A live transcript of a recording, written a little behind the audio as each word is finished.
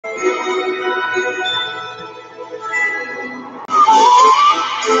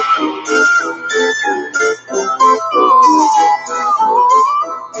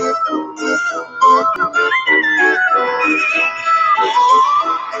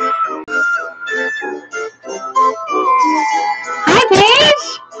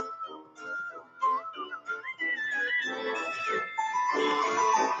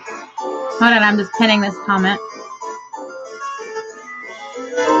Hold on, I'm just pinning this comment.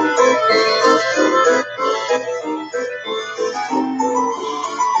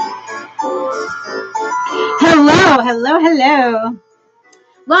 Hello, hello, hello.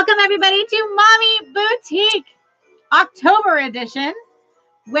 Welcome everybody to Mommy Boutique October edition,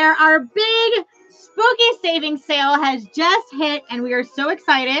 where our big spooky savings sale has just hit and we are so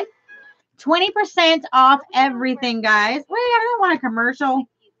excited. 20% off everything, guys. Wait, I don't want a commercial.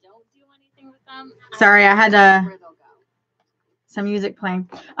 Sorry, I had some music playing.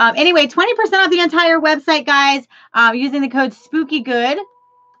 Anyway, 20% off the entire website, guys, using the code SPOOKYGOOD.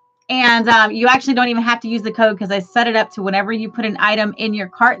 And you actually don't even have to use the code because I set it up to whenever you put an item in your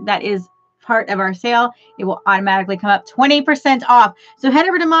cart that is part of our sale, it will automatically come up 20% off. So head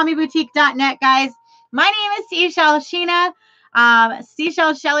over to mommyboutique.net, guys. My name is Seashell Sheena.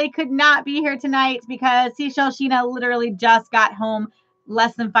 Seashell Shelly could not be here tonight because Seashell Sheena literally just got home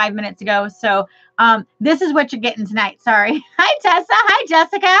less than 5 minutes ago. So this is what you're getting tonight. Sorry. Hi, Tessa. Hi,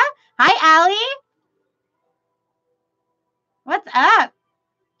 Jessica. Hi, Allie. What's up?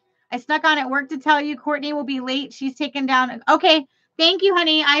 I snuck on at work to tell you Courtney will be late. She's taken down. Okay. Thank you,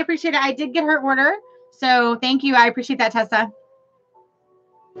 honey. I appreciate it. I did get her order. So thank you. I appreciate that, Tessa.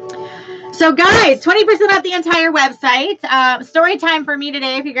 So guys, 20% off the entire website. Story time for me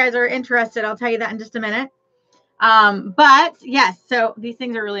today. If you guys are interested, I'll tell you that in just a minute. But yes, so these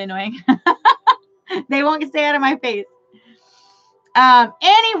things are really annoying. They won't stay out of my face.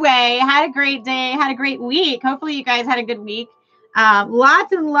 Anyway, had a great day. Had a great week. Hopefully you guys had a good week.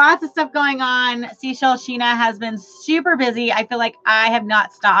 Lots and lots of stuff going on. Seashell Sheena has been super busy. I feel like I have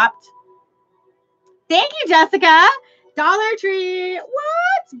not stopped. Thank you, Jessica. Dollar Tree.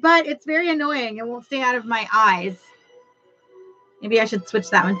 What? But it's very annoying. It won't stay out of my eyes. Maybe I should switch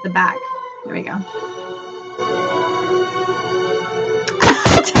that one to the back. There we go.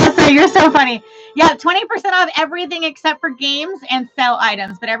 Tessa, you're so funny. Yeah, 20% off everything except for games and sell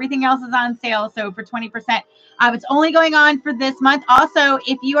items, but everything else is on sale. So for 20%, it's only going on for this month. Also,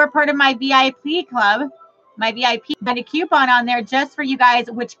 if you are part of my VIP club, my VIP, got a coupon on there just for you guys,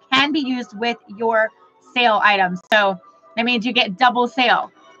 which can be used with your sale items. So that means you get double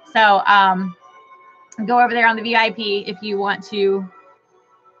sale. So go over there on the VIP if you want to.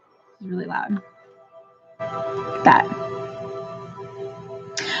 It's really loud. That.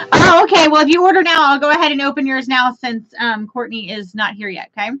 Oh, okay. Well, if you order now, I'll go ahead and open yours now since Courtney is not here yet.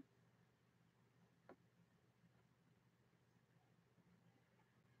 Okay.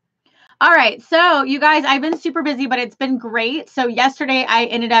 All right. So you guys, I've been super busy, but it's been great. So yesterday I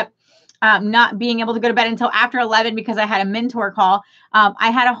ended up not being able to go to bed until after 11 because I had a mentor call.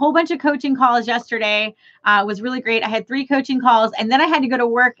 I had a whole bunch of coaching calls yesterday. It was really great. I had 3 coaching calls and then I had to go to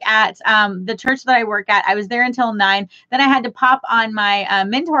work at the church that I work at. I was there until 9. Then I had to pop on my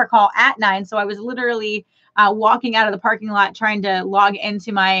mentor call at 9. So I was literally walking out of the parking lot trying to log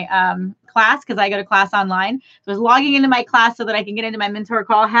into my class because I go to class online. So I was logging into my class so that I can get into my mentor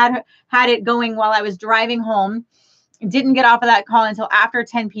call. Had it going while I was driving home. Didn't get off of that call until after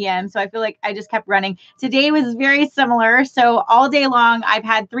 10 p.m. So I feel like I just kept running. Today was very similar. So all day long, I've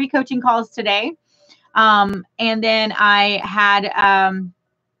had 3 coaching calls today. And then I had,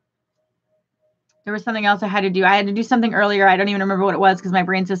 there was something else I had to do. I had to do something earlier. I don't even remember what it was because my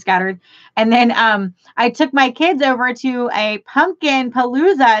brain's so scattered. And then I took my kids over to a pumpkin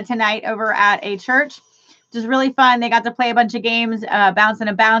palooza tonight over at a church. Which is really fun. They got to play a bunch of games, bounce in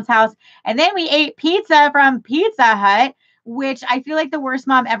a bounce house. And then we ate pizza from Pizza Hut, which I feel like the worst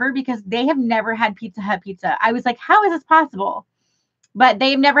mom ever because they have never had Pizza Hut pizza. I was like, how is this possible? But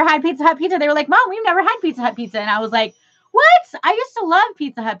they've never had Pizza Hut pizza. They were like, Mom, we've never had Pizza Hut pizza. And I was like, what? I used to love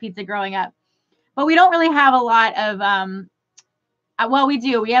Pizza Hut pizza growing up. But we don't really have a lot of, well, we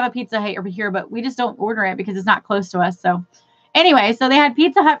do. We have a Pizza Hut over here, but we just don't order it because it's not close to us. So anyway, so they had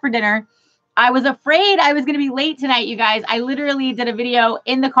Pizza Hut for dinner. I was afraid I was going to be late tonight, you guys. I literally did a video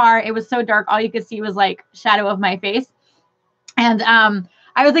in the car. It was so dark. All you could see was like shadow of my face. And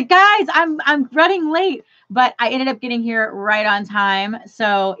I was like, guys, I'm running late. But I ended up getting here right on time.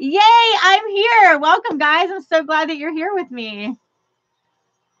 So yay, I'm here. Welcome, guys. I'm so glad that you're here with me.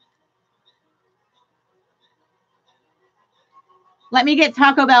 Let me get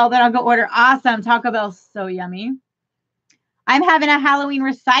Taco Bell, then I'll go order. Awesome. Taco Bell's so yummy. I'm having a Halloween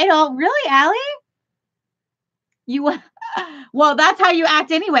recital. Really, Allie? Well, that's how you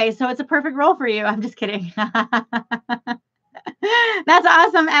act anyway, so it's a perfect role for you. I'm just kidding. That's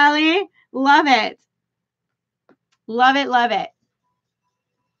awesome, Allie. Love it. Love it, love it.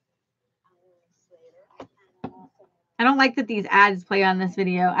 I don't like that these ads play on this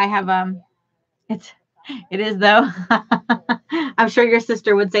video. I have, It is, though. I'm sure your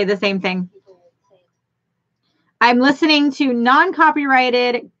sister would say the same thing. I'm listening to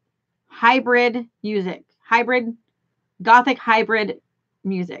non-copyrighted hybrid music, hybrid gothic hybrid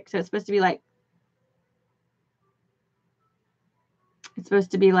music. So it's supposed to be like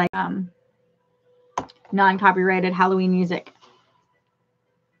non-copyrighted Halloween music.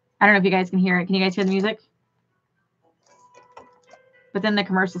 I don't know if you guys can hear it. Can you guys hear the music? But then the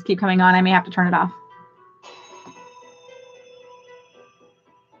commercials keep coming on. I may have to turn it off.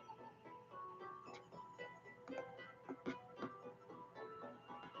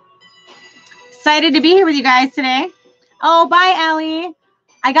 Excited to be here with you guys today. Oh, bye, Allie.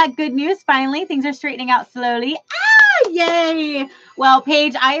 I got good news finally. Things are straightening out slowly. Ah, yay. Well,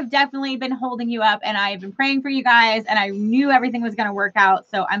 Paige, I have definitely been holding you up, and I have been praying for you guys, and I knew everything was going to work out,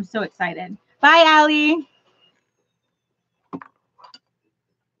 so I'm so excited. Bye, Allie.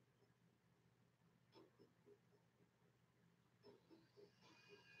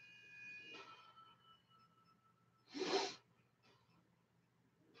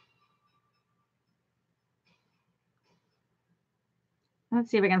 Let's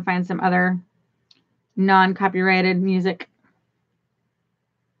see if I can find some other non-copyrighted music.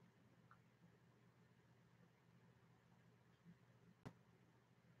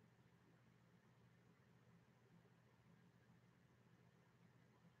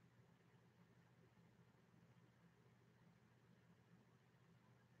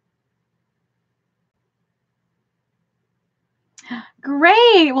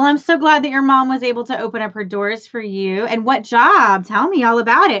 Great. Well, I'm so glad that your mom was able to open up her doors for you. And what job? Tell me all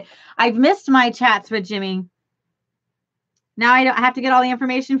about it. I've missed my chats with Jimmy. Now I have to get all the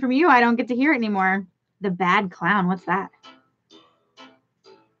information from you. I don't get to hear it anymore. The Bad Clown. What's that?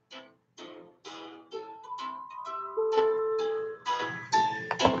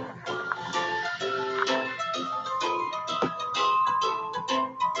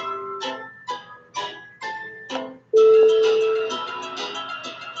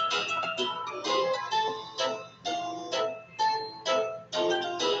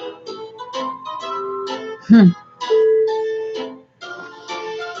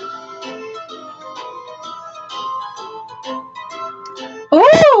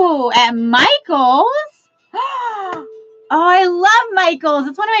 Oh, at Michael's. Oh, I love Michael's.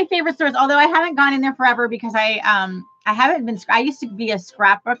 It's one of my favorite stores, although I haven't gone in there forever because I haven't been. I used to be a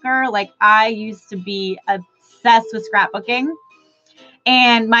scrapbooker. Like I used to be obsessed with scrapbooking.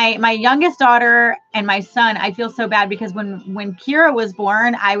 And my youngest daughter and my son, I feel so bad because when Kira was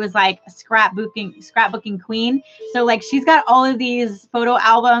born, I was like scrapbooking queen. So like she's got all of these photo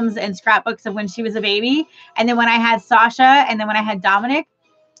albums and scrapbooks of when she was a baby. And then when I had Sasha and then when I had Dominic,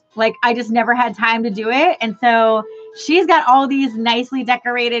 like I just never had time to do it. And so she's got all these nicely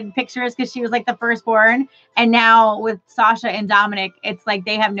decorated pictures because she was like the firstborn. And now with Sasha and Dominic, it's like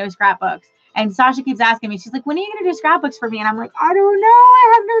they have no scrapbooks. And Sasha keeps asking me, she's like, when are you going to do scrapbooks for me? And I'm like, I don't know.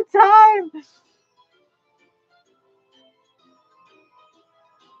 I have no time.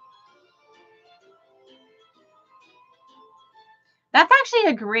 That's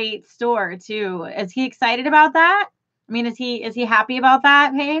actually a great store too. Is he excited about that? I mean, is he happy about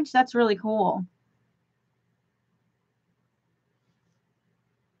that, Paige? That's really cool.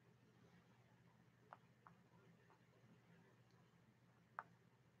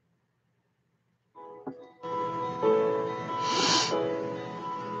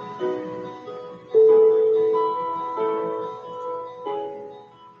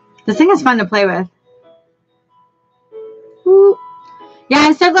 This thing is fun to play with. Ooh. Yeah,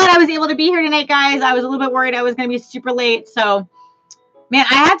 I'm so glad I was able to be here tonight, guys. I was a little bit worried I was going to be super late. So, man,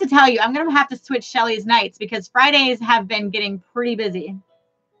 I have to tell you, I'm going to have to switch Shelly's nights because Fridays have been getting pretty busy.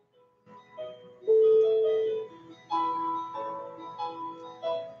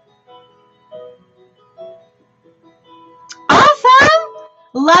 Awesome.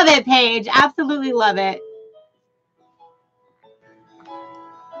 Love it, Paige. Absolutely love it.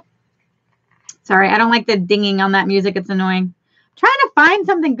 Sorry, I don't like the dinging on that music. It's annoying. I'm trying to find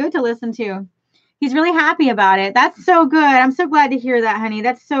something good to listen to. He's really happy about it. That's so good. I'm so glad to hear that, honey.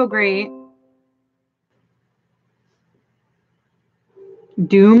 That's so great.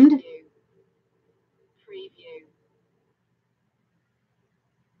 Doomed? Preview.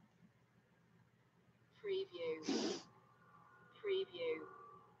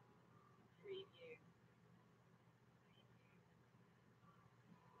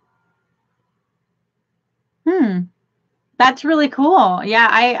 That's really cool. Yeah,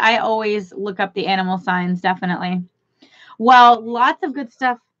 I always look up the animal signs, definitely. Well, lots of good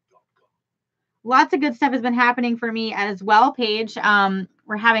stuff. Lots of good stuff has been happening for me as well, Paige.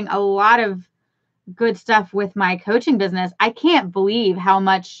 We're having a lot of good stuff with my coaching business. I can't believe how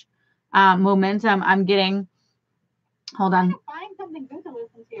much momentum I'm getting. Hold on. Find something good to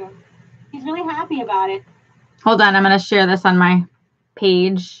listen to. He's really happy about it. Hold on. I'm going to share this on my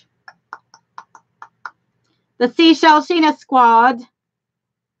page. The Seashell Sheena Squad.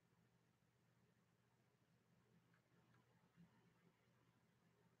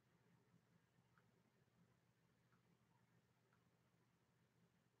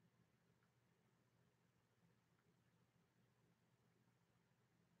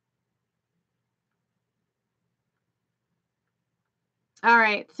 All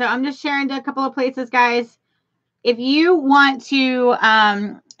right. So I'm just sharing to a couple of places, guys. If you want to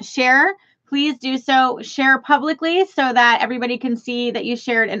share, please do so. Share publicly so that everybody can see that you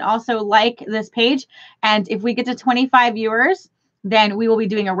shared, and also like this page. And if we get to 25 viewers, then we will be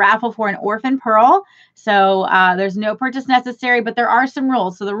doing a raffle for an orphan pearl. So there's no purchase necessary, but there are some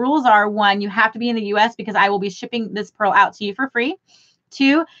rules. So the rules are: 1, you have to be in the US because I will be shipping this pearl out to you for free.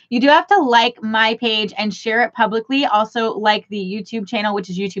 2, you do have to like my page and share it publicly. Also like the YouTube channel, which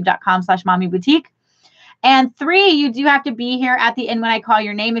is youtube.com/mommyboutique. And 3, you do have to be here at the end when I call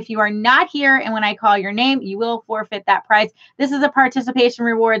your name. If you are not here and when I call your name, you will forfeit that prize. This is a participation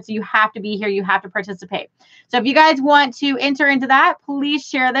reward, so you have to be here. You have to participate. So if you guys want to enter into that, please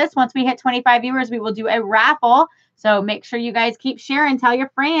share this. Once we hit 25 viewers, we will do a raffle. So make sure you guys keep sharing. Tell your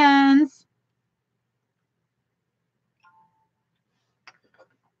friends.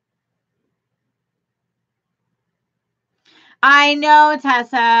 I know,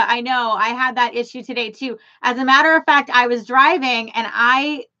 Tessa. I know. I had that issue today too. As a matter of fact, I was driving and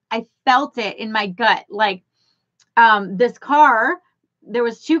I felt it in my gut. Like this car, there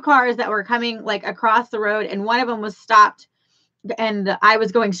was 2 cars that were coming like across the road, and one of them was stopped, and I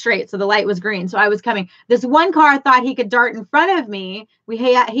was going straight, so the light was green, so I was coming. This one car thought he could dart in front of me.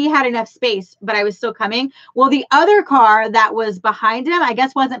 He had enough space, but I was still coming. Well, the other car that was behind him, I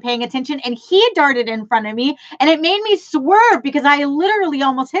guess, wasn't paying attention, and he darted in front of me, and it made me swerve because I literally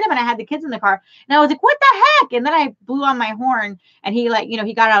almost hit him, and I had the kids in the car, and I was like, what the heck? And then I blew on my horn, and he, like,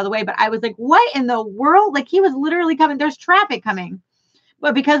 he got out of the way, but I was like, what in the world? Like, he was literally coming. There's traffic coming.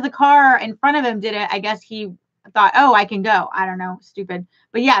 But because the car in front of him did it, I guess he thought, oh, I can go. I don't know. Stupid.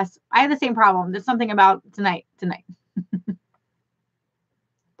 But yes, I had the same problem. There's something about tonight.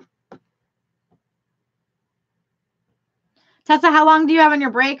 Tessa, how long do you have on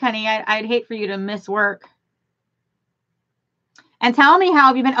your break, honey? I'd hate for you to miss work. And tell me, how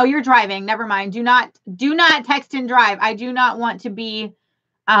have you been? Oh, you're driving. Never mind. Do not text and drive. I do not want to be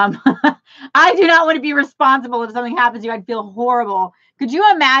I do not want to be responsible if something happens to you. I'd feel horrible. Could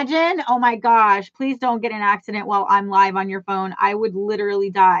you imagine? Oh my gosh, please don't get an accident while I'm live on your phone. I would literally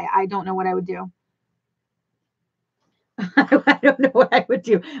die. I don't know what I would do. I don't know what I would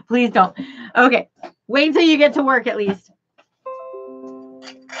do. Please don't. Okay. Wait until you get to work at least.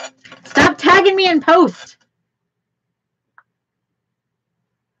 Stop tagging me in post.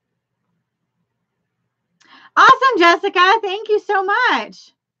 Awesome, Jessica. Thank you so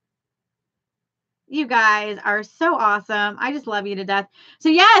much. You guys are so awesome. I just love you to death. So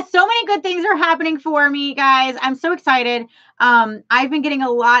yeah, so many good things are happening for me, guys. I'm so excited. I've been getting a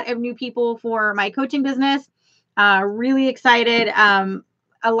lot of new people for my coaching business. Really excited.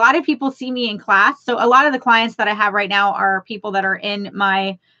 A lot of people see me in class. So a lot of the clients that I have right now are people that are in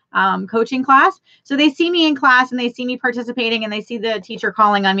my coaching class. So they see me in class and they see me participating, and they see the teacher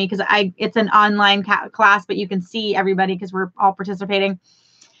calling on me because it's an online class, but you can see everybody because we're all participating.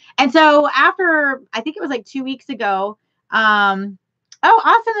 And so after, I think it was like 2 weeks ago, oh,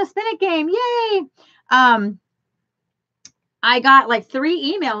 awesome, the Spin It game, yay! I got like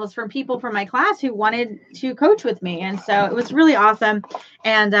 3 emails from people from my class who wanted to coach with me, and so it was really awesome.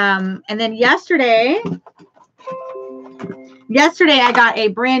 And then yesterday I got a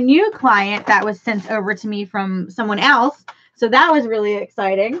brand new client that was sent over to me from someone else, so that was really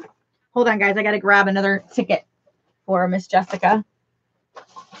exciting. Hold on, guys, I got to grab another ticket for Miss Jessica.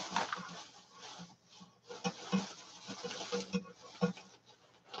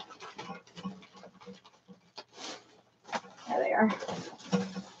 There they are.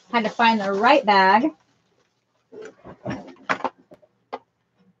 Had to find the right bag.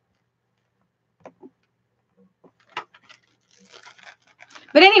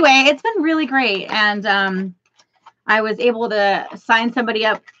 But anyway, it's been really great. And I was able to sign somebody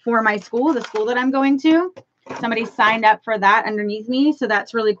up for my school, the school that I'm going to. Somebody signed up for that underneath me. So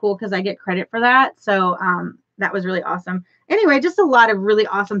that's really cool because I get credit for that. So that was really awesome. Anyway, just a lot of really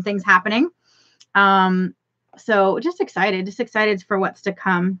awesome things happening. So just excited for what's to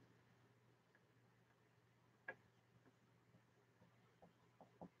come.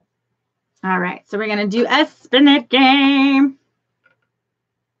 All right, so we're going to do a spin it game.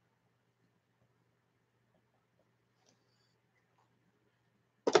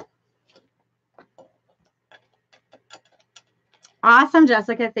 Awesome,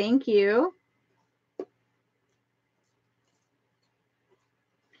 Jessica. Thank you.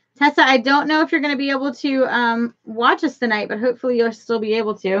 Tessa, I don't know if you're going to be able to watch us tonight, but hopefully you'll still be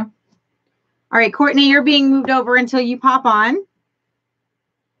able to. All right, Courtney, you're being moved over until you pop on.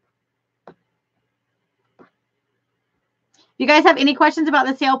 If you guys have any questions about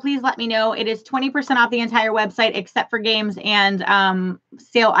the sale, please let me know. It is 20% off the entire website except for games and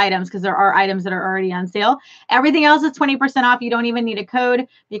sale items, because there are items that are already on sale. Everything else is 20% off. You don't even need a code,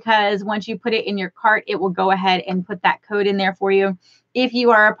 because once you put it in your cart, it will go ahead and put that code in there for you. If you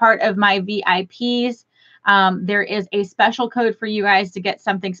are a part of my VIPs, there is a special code for you guys to get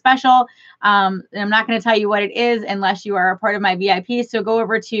something special. I'm not going to tell you what it is unless you are a part of my VIPs. So go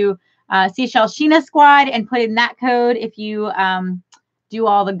over to Seashell Sheena Squad and put in that code if you do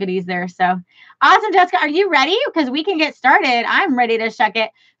all the goodies there. So awesome, Jessica. Are you ready? Because we can get started. I'm ready to shuck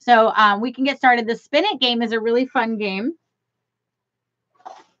it. So we can get started. The Spin It game is a really fun game.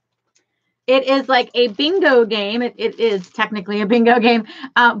 It is like a bingo game. It is technically a bingo game.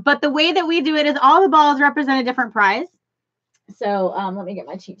 But the way that we do it is all the balls represent a different prize. So let me get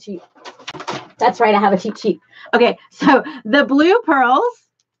my cheat sheet. That's right. I have a cheat sheet. Okay. So the blue balls.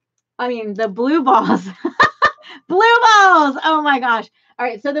 Blue balls. Oh my gosh. All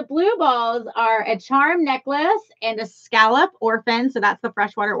right. So the blue balls are a charm necklace and a scallop orphan. So that's the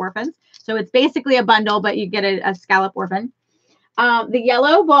freshwater orphans. So it's basically a bundle, but you get a scallop orphan. The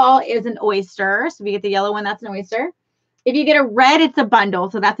yellow ball is an oyster. So if you get the yellow one, that's an oyster. If you get a red, it's a bundle.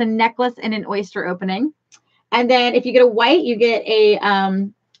 So that's a necklace and an oyster opening. And then if you get a white, you get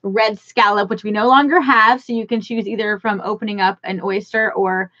a red scallop, which we no longer have. So you can choose either from opening up an oyster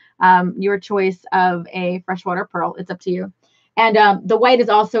or your choice of a freshwater pearl. It's up to you. And the white is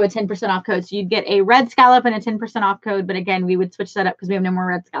also a 10% off code. So you'd get a red scallop and a 10% off code. But again, we would switch that up because we have no more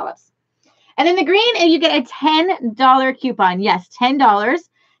red scallops. And then the green, you get a $10 coupon. Yes, $10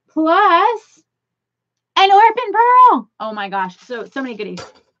 plus an orphan pearl. Oh my gosh. So many goodies.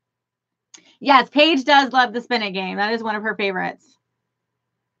 Yes, Paige does love the Spin It game. That is one of her favorites.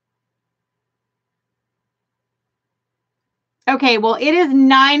 Okay, well, it is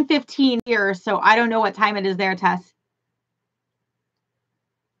 9:15 here, so I don't know what time it is there, Tess.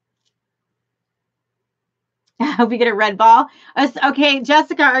 I hope you get a red ball. Okay,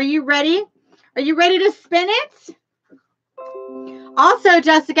 Jessica, are you ready? Are you ready to spin it? Also,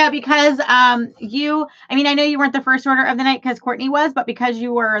 Jessica, because I know you weren't the first order of the night because Courtney was, but because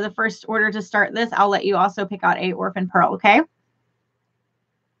you were the first order to start this, I'll let you also pick out a orphan pearl, okay?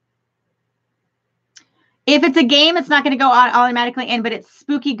 If it's a game, it's not going to go automatically in, but it's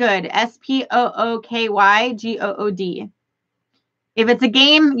Spooky Good, SPOOKYGOOD. If it's a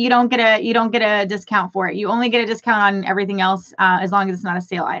game, you don't get a discount for it. You only get a discount on everything else as long as it's not a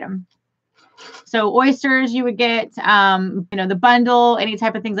sale item. So oysters, you would get, the bundle, any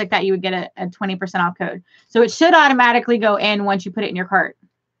type of things like that, you would get a 20% off code. So it should automatically go in once you put it in your cart.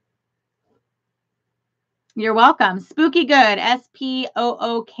 You're welcome. Spooky Good, SPOOKYGOOD,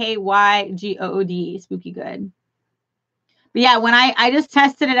 Spooky Good. But yeah, when I just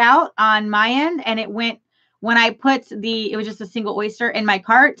tested it out on my end, and it went, when I put it was just a single oyster in my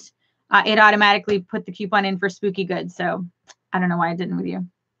cart, it automatically put the coupon in for Spooky Good. So I don't know why it didn't with you.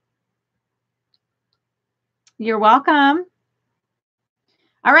 You're welcome.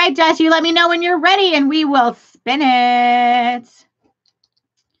 All right, Jess, you let me know when you're ready and we will spin it.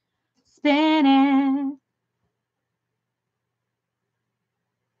 Spin it.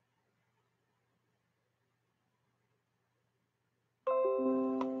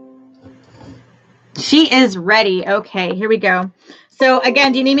 She is ready. Okay, here we go. So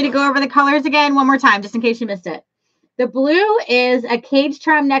again, do you need me to go over the colors again one more time, just in case you missed it? The blue is a cage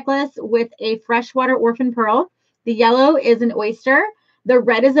charm necklace with a freshwater orphan pearl. The yellow is an oyster. The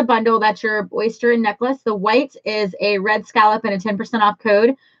red is a bundle. That's your oyster and necklace. The white is a red scallop and a 10% off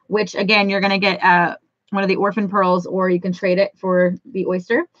code, which again, you're going to get one of the orphan pearls, or you can trade it for the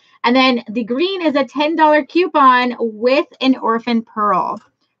oyster. And then the green is a $10 coupon with an orphan pearl.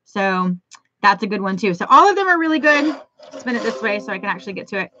 So that's a good one too. So all of them are really good. Spin it this way so I can actually get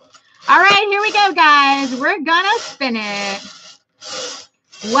to it. All right, here we go, guys. We're gonna spin it.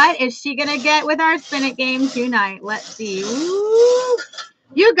 What is she gonna get with our Spin It game tonight? Let's see. Ooh.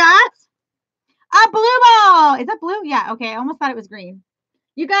 You got a blue ball. Is that blue? Yeah, okay. I almost thought it was green.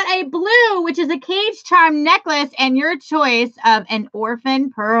 You got a blue, which is a cage charm necklace, and your choice of an orphan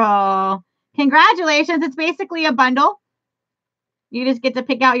pearl. Congratulations. It's basically a bundle. You just get to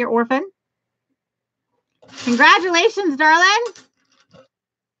pick out your orphan. Congratulations, darling.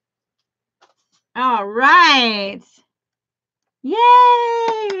 All right.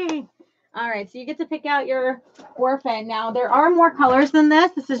 Yay. All right, so you get to pick out your orphan. Now, there are more colors than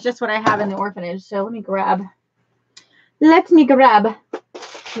this. This is just what I have in the orphanage. So let me grab the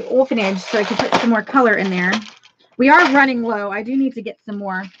orphanage so I can put some more color in there. We are running low. I do need to get some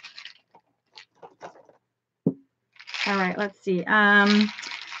more. All right, let's see.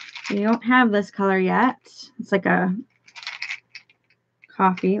 We don't have this color yet. It's like a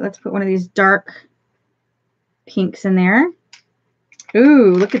coffee. Let's put one of these dark pinks in there.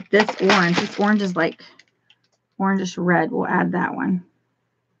 Ooh, look at this orange. This orange is like orangish red. We'll add that one.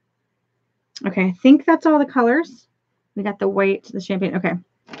 Okay, I think that's all the colors. We got the white, the champagne. Okay.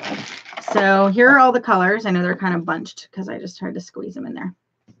 So here are all the colors. I know they're kind of bunched because I just tried to squeeze them in there.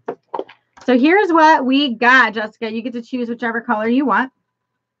 So here's what we got, Jessica. You get to choose whichever color you want.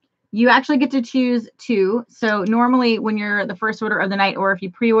 You actually get to choose two. So normally when you're the first order of the night, or if you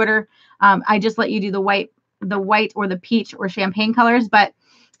pre-order, I just let you do the white or the peach or champagne colors. But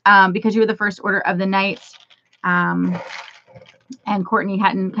because you were the first order of the night, and Courtney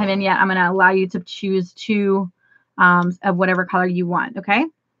hadn't come in yet, I'm going to allow you to choose two of whatever color you want. Okay.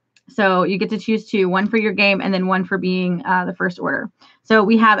 So you get to choose two, one for your game and then one for being the first order. So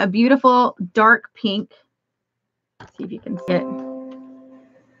we have a beautiful dark pink. Let's see if you can see it.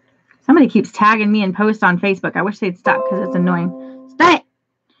 Somebody keeps tagging me in posts on Facebook. I wish they'd stop because it's annoying. Stop it.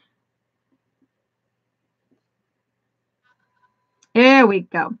 There we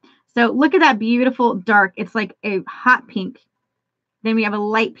go. So look at that beautiful dark. It's like a hot pink. Then we have a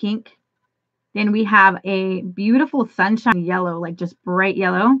light pink. Then we have a beautiful sunshine yellow, like just bright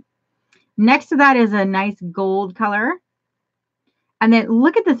yellow. Next to that is a nice gold color. And then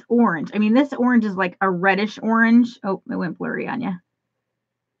look at this orange. I mean, this orange is like a reddish orange. Oh, it went blurry on you.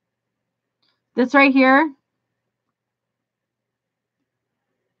 This right here.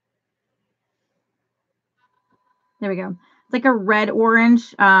 There we go. It's like a red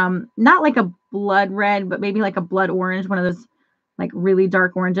orange. Not like a blood red, but maybe like a blood orange, one of those like really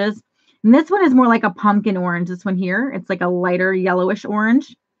dark oranges. And this one is more like a pumpkin orange. This one here, it's like a lighter yellowish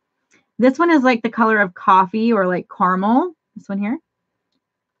orange. This one is like the color of coffee or like caramel. This one here.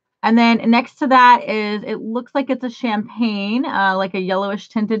 And then next to that is, it looks like it's a champagne, like a yellowish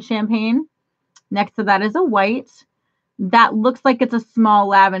tinted champagne. Next to that is a white. That looks like it's a small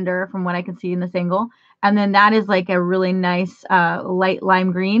lavender from what I can see in this angle. And then that is like a really nice light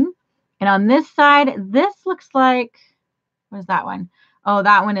lime green. And on this side, this looks like, what is that one? Oh,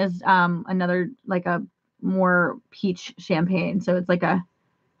 that one is another, like a more peach champagne. So it's like a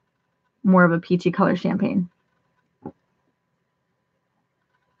more of a peachy color champagne.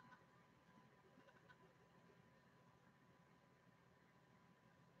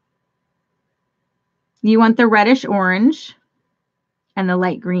 You want the reddish orange and the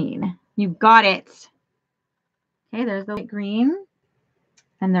light green. You got it. Okay, there's the light green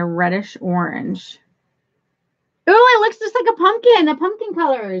and the reddish orange. Oh, it looks just like a pumpkin, the pumpkin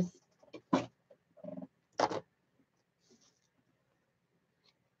colors.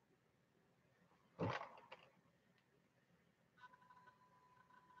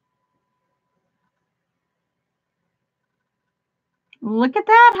 Look at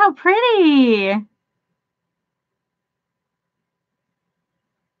that, how pretty.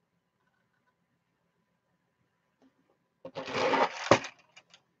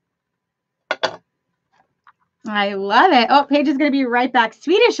 I love it. Oh, Paige is going to be right back.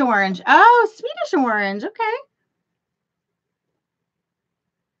 Swedish orange. Oh, Swedish orange. Okay.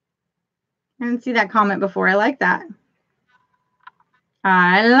 I didn't see that comment before. I like that.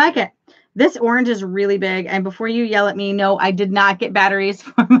 I like it. This orange is really big. And before you yell at me, no, I did not get batteries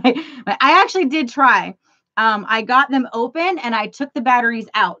for my I actually did try. I got them open and I took the batteries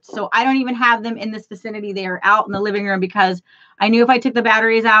out. So I don't even have them in this vicinity. They are out in the living room because I knew if I took the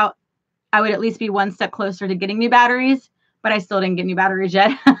batteries out, I would at least be one step closer to getting new batteries, but I still didn't get new batteries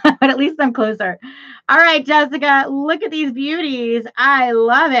yet, but at least I'm closer. All right, Jessica, look at these beauties. I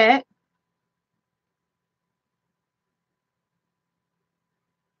love it.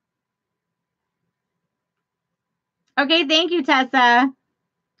 Okay, thank you, Tessa.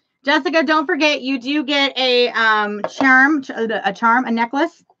 Jessica, don't forget, you do get a a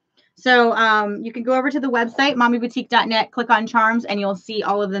necklace. So you can go over to the website, mommyboutique.net, click on charms, and you'll see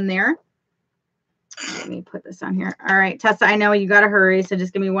all of them there. Let me put this on here. All right, Tessa, I know you got to hurry, so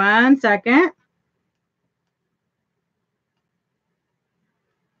just give me 1 second.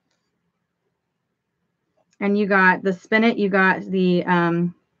 And you got the spinet, you got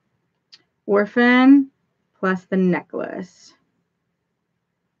the orphan plus the necklace.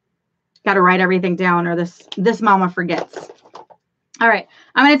 Got to write everything down or this mama forgets. All right.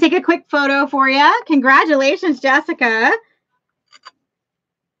 I'm going to take a quick photo for you. Congratulations, Jessica.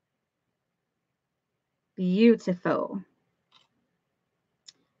 Beautiful.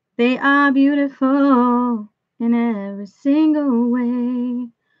 They are beautiful in every single way.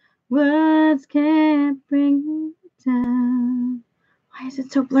 Words can't bring me down. Why is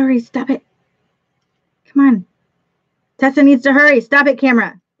it so blurry? Stop it. Come on. Tessa needs to hurry. Stop it,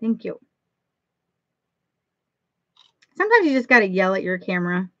 camera. Thank you. Sometimes you just got to yell at your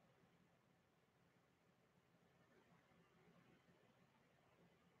camera.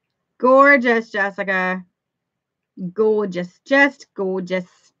 Gorgeous, Jessica. Gorgeous. Just gorgeous.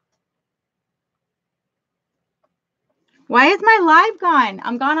 Why is my live gone?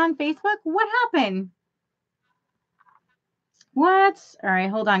 I'm gone on Facebook? What happened? What? All right,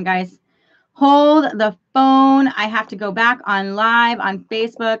 hold on, guys. Hold the phone. I have to go back on live on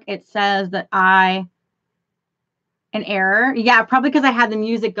Facebook. It says that an error. Yeah, probably because I had the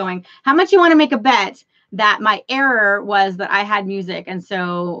music going. How much you want to make a bet that my error was that I had music? And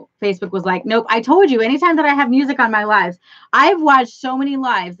so Facebook was like, nope, I told you anytime that I have music on my lives. I've watched so many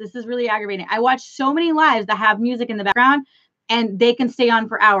lives. This is really aggravating. I watched so many lives that have music in the background and they can stay on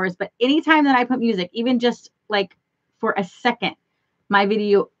for hours. But anytime that I put music, even just like for a second, my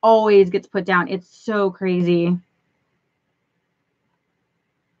video always gets put down. It's so crazy.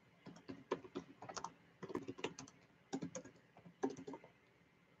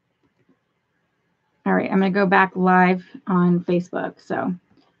 All right, I'm going to go back live on Facebook. So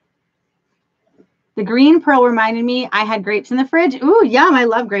the green pearl reminded me I had grapes in the fridge. Ooh, yum. I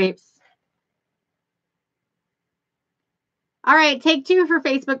love grapes. All right, take two for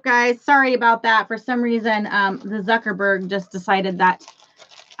Facebook, guys. Sorry about that. For some reason, the Zuckerberg just decided that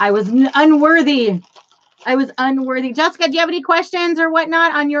I was unworthy. I was unworthy. Jessica, do you have any questions or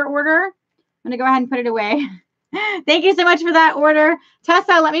whatnot on your order? I'm going to go ahead and put it away. Thank you so much for that order.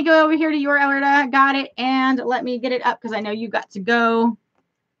 Tessa, let me go over here to your order. Got it. And let me get it up because I know you got to go.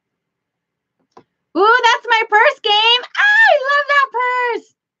 Ooh, that's my purse game. I love that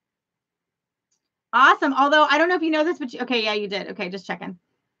purse. Awesome. Although I don't know if you know this, but okay, yeah, you did. Okay, just checking.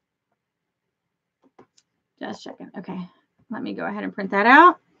 Just checking. Okay, let me go ahead and print that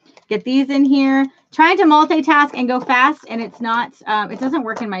out. Get these in here. Trying to multitask and go fast, and it's not. It doesn't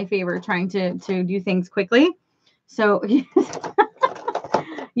work in my favor. Trying to do things quickly. So you're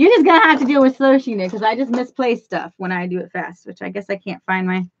just gonna have to deal with slow Sheena because I just misplace stuff when I do it fast, which I guess I can't find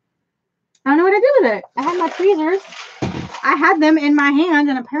my. I don't know what to do with it. I had my tweezers. I had them in my hand,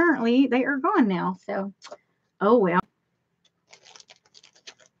 and apparently they are gone now. So, oh well.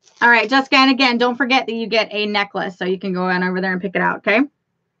 All right, Jessica, and again, don't forget that you get a necklace, so you can go on over there and pick it out, okay?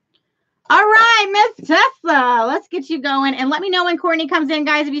 All right, Miss Tessa, let's get you going. And let me know when Courtney comes in,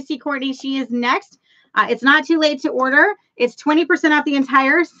 guys. If you see Courtney, she is next. It's not too late to order. It's 20% off the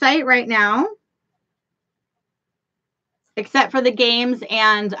entire site right now, except for the games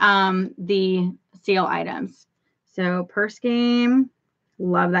and the sale items. So purse game,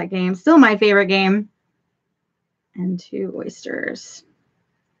 love that game. Still my favorite game. And 2 oysters.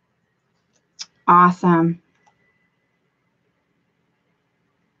 Awesome.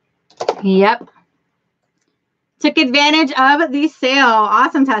 Yep. Took advantage of the sale.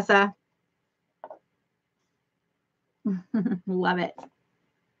 Awesome, Tessa. Love it.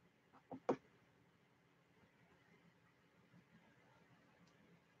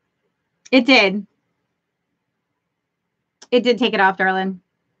 It did. It did take it off, darling.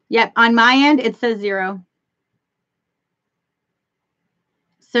 Yep. On my end, it says 0.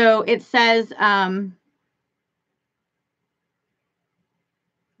 So it says, yeah,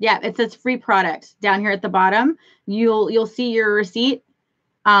 it says free product down here at the bottom. You'll see your receipt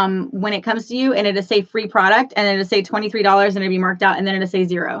when it comes to you, and it'll say free product, and it'll say $23, and it'll be marked out, and then it'll say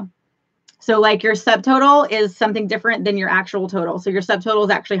 0. So like your subtotal is something different than your actual total. So your subtotal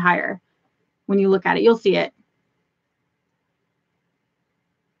is actually higher when you look at it. You'll see it.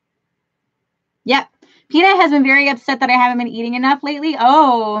 Yep. Peanut has been very upset that I haven't been eating enough lately.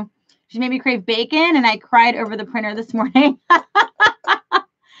 Oh, she made me crave bacon, and I cried over the printer this morning.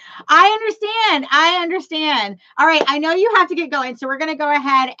 I understand. I understand. All right. I know you have to get going. So we're going to go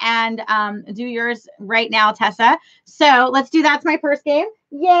ahead and do yours right now, Tessa. So let's do That's My Purse game.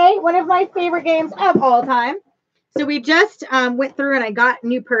 Yay. One of my favorite games of all time. So we just went through and I got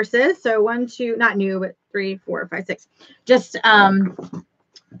new purses. So 1, 2, not new, but 3, 4, 5, 6. Just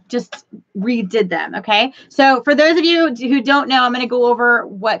redid them. Okay. So for those of you who don't know, I'm going to go over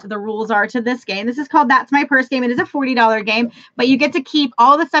what the rules are to this game. This is called That's My Purse game. It is a $40 game, but you get to keep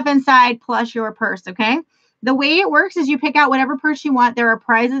all the stuff inside plus your purse. Okay. The way it works is you pick out whatever purse you want. There are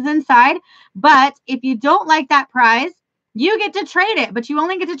prizes inside, but if you don't like that prize, you get to trade it, but you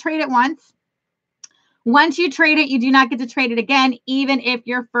only get to trade it once. Once you trade it, you do not get to trade it again, even if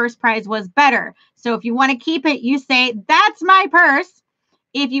your first prize was better. So if you want to keep it, you say, that's my purse.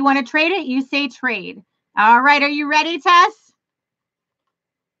 If you want to trade it, you say trade. All right, are you ready, Tess?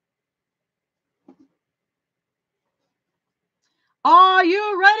 Are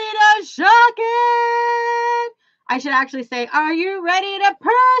you ready to shock it? I should actually say, are you ready to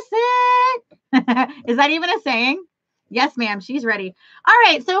purse it? Is that even a saying? Yes, ma'am, she's ready. All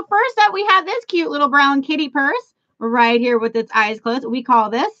right, so first up, we have this cute little brown kitty purse right here with its eyes closed. We call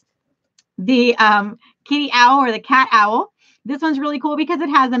this the kitty owl or the cat owl. This one's really cool because it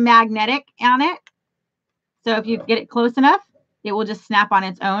has a magnetic on it. So if you get it close enough, it will just snap on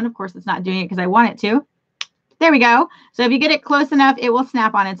its own. Of course, it's not doing it because I want it to. There we go. So if you get it close enough, it will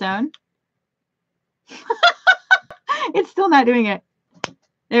snap on its own. It's still not doing it.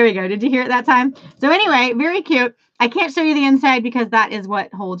 There we go. Did you hear it that time? So anyway, very cute. I can't show you the inside because that is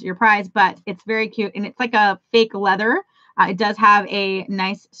what holds your prize, but it's very cute. And it's like a fake leather. It does have a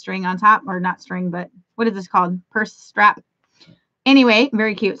nice string on top, or not string, but what is this called? Purse strap. Anyway,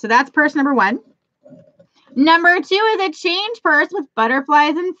 very cute. So that's purse number one. Number two is a change purse with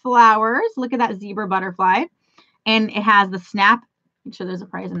butterflies and flowers. Look at that zebra butterfly. And it has the snap. Make sure there's a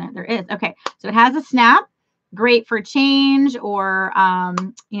prize in there. There is. Okay. So it has a snap. Great for change or,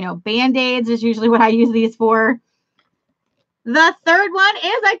 Band-Aids is usually what I use these for. The third one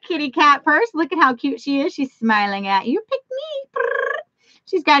is a kitty cat purse. Look at how cute she is. She's smiling at you. Pick me.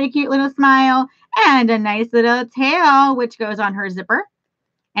 She's got a cute little smile and a nice little tail, which goes on her zipper.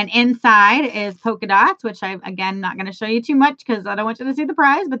 And inside is polka dots, which I'm, again, not going to show you too much because I don't want you to see the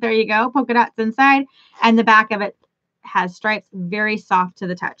prize, but there you go. Polka dots inside. And the back of it has stripes, very soft to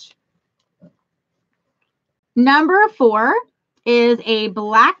the touch. Number four is a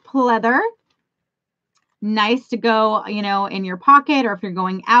black pleather. Nice to go, in your pocket, or if you're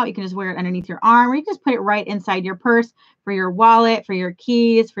going out, you can just wear it underneath your arm, or you can just put it right inside your purse for your wallet, for your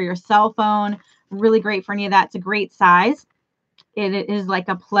keys, for your cell phone. Really great for any of that. It's a great size. It is like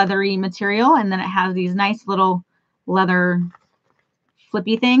a pleathery material, and then it has these nice little leather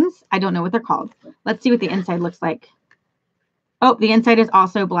flippy things. I don't know what they're called. Let's see what the inside looks like. Oh, the inside is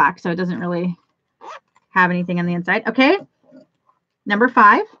also black, so it doesn't really have anything on the inside. Okay. Number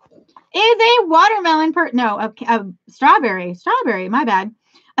five is a watermelon purse. No, a strawberry. Strawberry, my bad.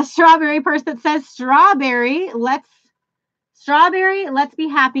 A strawberry purse that says strawberry. Let's be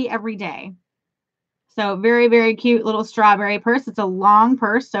happy every day. So very, very cute little strawberry purse. It's a long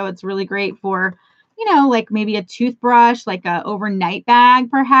purse, so it's really great for, like maybe a toothbrush, like a overnight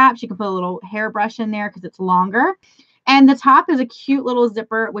bag, perhaps. You can put a little hairbrush in there because it's longer. And the top is a cute little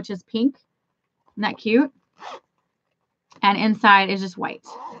zipper, which is pink. Isn't that cute? And inside is just white.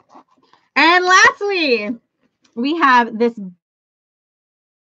 And lastly, we have this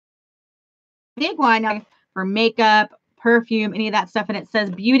big one for makeup, perfume, any of that stuff. And it says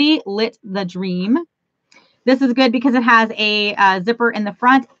Beauty Lit the Dream. This is good because it has a zipper in the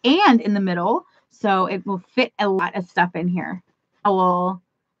front and in the middle. So it will fit a lot of stuff in here.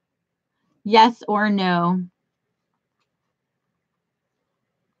 Yes or no?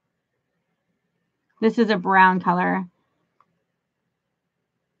 This is a brown color.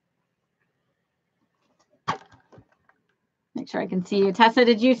 Make sure I can see you. Tessa,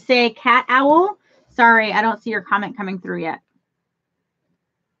 did you say cat owl? Sorry, I don't see your comment coming through yet.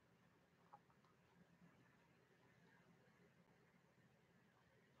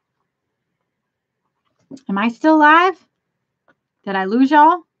 Am I still live? Did I lose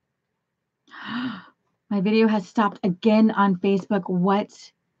y'all? My video has stopped again on Facebook.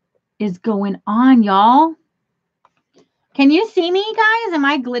 What is going on, y'all? Can you see me, guys? Am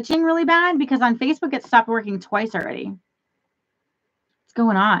I glitching really bad? Because on Facebook, it stopped working twice already. What's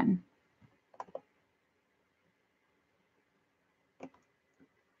going on?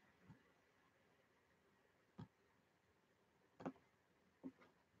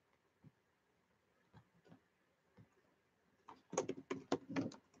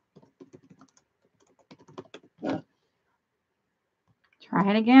 Try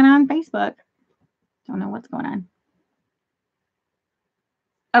it again on Facebook. Don't know what's going on.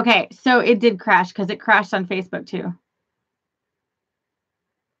 Okay, so it did crash because it crashed on Facebook too.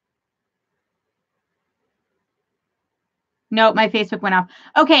 Nope, my Facebook went off.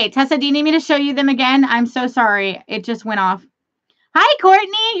 Okay, Tessa, do you need me to show you them again? I'm so sorry. It just went off. Hi,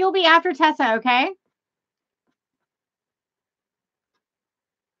 Courtney. You'll be after Tessa, okay?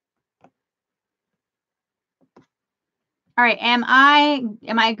 All right, am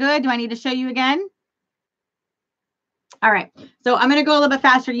I good? Do I need to show you again? All right. So I'm going to go a little bit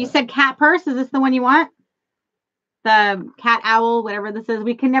faster. You said cat purse. Is this the one you want? The cat owl, whatever this is.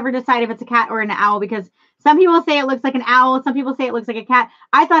 We can never decide if it's a cat or an owl because some people say it looks like an owl. Some people say it looks like a cat.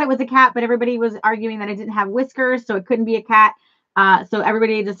 I thought it was a cat, but everybody was arguing that it didn't have whiskers, so it couldn't be a cat. So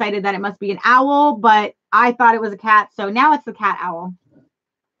everybody decided that it must be an owl, but I thought it was a cat. So now it's the cat owl.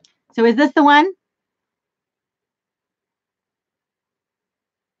 So is this the one?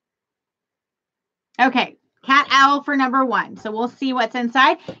 Okay. Cat owl for number 1. So we'll see what's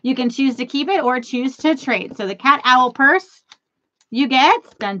inside. You can choose to keep it or choose to trade. So the cat owl purse, you get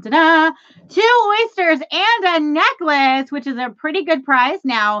dun, dun, dun, 2 oysters and a necklace, which is a pretty good prize.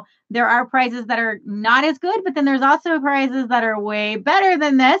 Now, there are prizes that are not as good, but then there's also prizes that are way better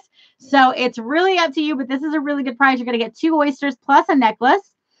than this. So it's really up to you, but this is a really good prize. You're going to get 2 oysters plus a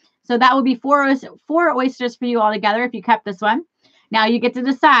necklace. So that would be 4 oysters for you all together if you kept this one. Now you get to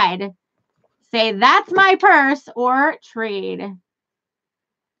decide. Say, that's my purse or trade.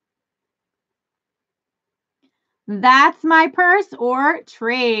 That's my purse or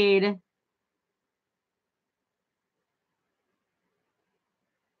trade.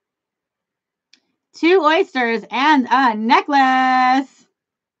 Two oysters and a necklace.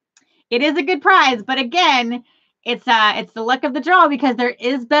 It is a good prize, but again, it's the luck of the draw because there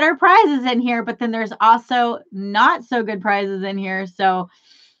is better prizes in here, but then there's also not so good prizes in here. So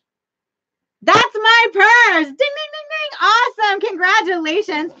that's my purse. Ding, ding, ding, ding. Awesome.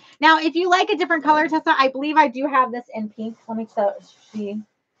 Congratulations. Now, if you like a different color, Tessa, I believe I do have this in pink. Let me see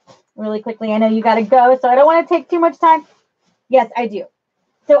really quickly. I know you got to go, so I don't want to take too much time. Yes, I do.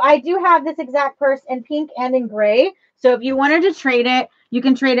 So I do have this exact purse in pink and in gray. So if you wanted to trade it, you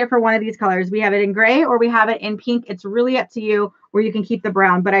can trade it for one of these colors. We have it in gray or we have it in pink. It's really up to you, or you can keep the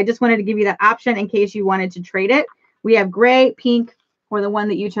brown. But I just wanted to give you that option in case you wanted to trade it. We have gray, pink, or the one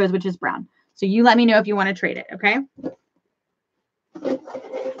that you chose, which is brown. So you let me know if you want to trade it, okay?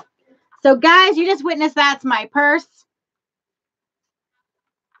 So guys, you just witnessed that's my purse.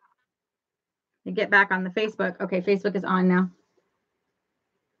 To get back on the Facebook. Okay, Facebook is on now.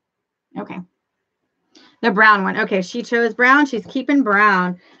 Okay. The brown one. Okay, she chose brown. She's keeping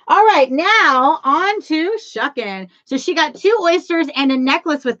brown. All right, now on to shucking. So she got 2 oysters and a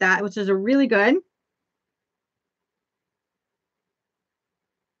necklace with that, which is a really good.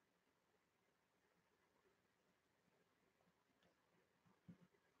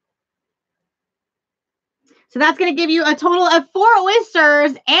 So that's going to give you a total of 4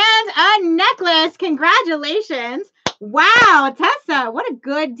 oysters and a necklace. Congratulations. Wow, Tessa, what a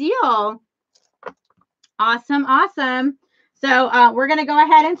good deal. Awesome, awesome. So we're going to go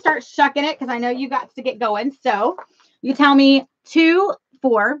ahead and start shucking it because I know you got to get going. So you tell me 2,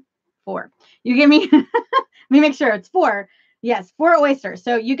 4, 4. You give me, let me make sure it's 4. Yes, 4 oysters.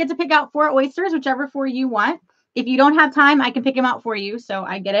 So you get to pick out 4 oysters, whichever 4 you want. If you don't have time, I can pick them out for you. So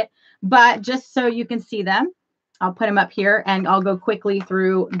I get it. But just so you can see them, I'll put them up here and I'll go quickly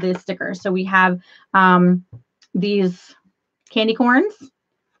through the stickers. So we have these candy corns,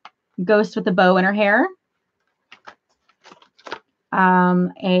 ghost with a bow in her hair.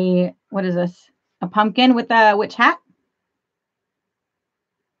 What is this? A pumpkin with a witch hat.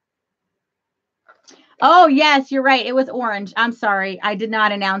 Oh, yes, you're right. It was orange. I'm sorry. I did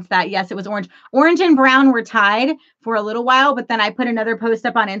not announce that. Yes, it was orange. Orange and brown were tied for a little while, but then I put another post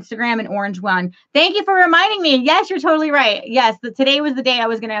up on Instagram and orange won. Thank you for reminding me. Yes, you're totally right. Yes, today was the day I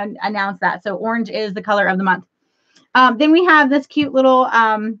was going to announce that. So orange is the color of the month. Then we have this cute little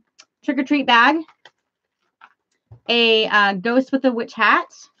trick-or-treat bag. A ghost with a witch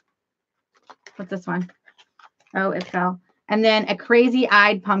hat. What's this one? Oh, it fell. And then a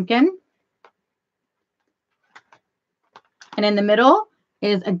crazy-eyed pumpkin. And in the middle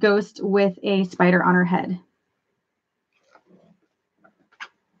is a ghost with a spider on her head.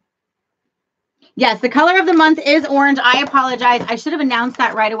 Yes, the color of the month is orange. I apologize. I should have announced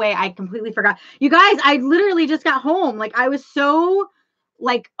that right away. I completely forgot. You guys, I literally just got home. Like, I was so,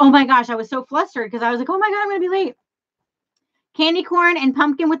 oh my gosh, I was so flustered because I was like, oh my God, I'm going to be late. Candy corn and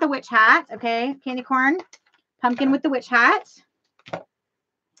pumpkin with the witch hat. Okay, candy corn, pumpkin with the witch hat.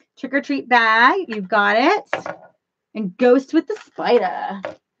 Trick-or-treat bag. You've got it. And ghost with the spider.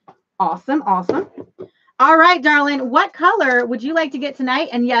 Awesome, awesome. All right, darling. What color would you like to get tonight?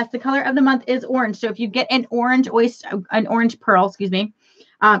 And yes, the color of the month is orange. So if you get an orange oyster, an orange pearl, excuse me,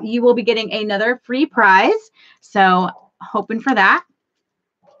 you will be getting another free prize. So hoping for that.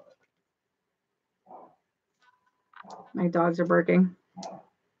 My dogs are barking.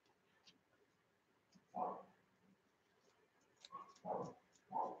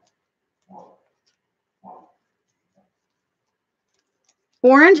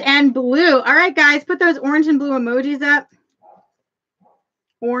 Orange and blue. All right, guys, put those orange and blue emojis up.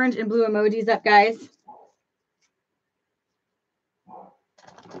 Orange and blue emojis up, guys.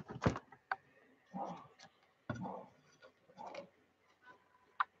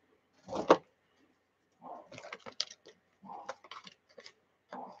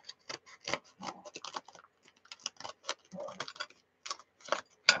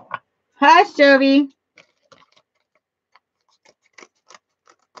 Hush, Jovi.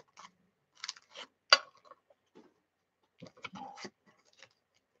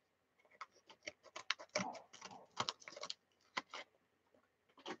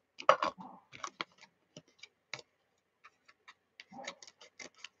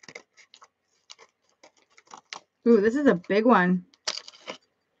 Ooh, this is a big one.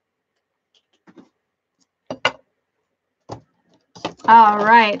 All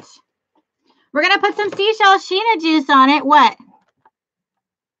right. We're going to put some seashell Sheena juice on it. What?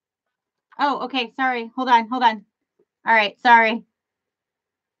 Oh, okay. Sorry. Hold on. Hold on. All right. Sorry.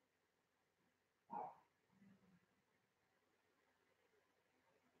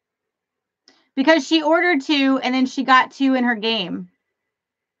 Because she ordered 2 and then she got 2 in her game.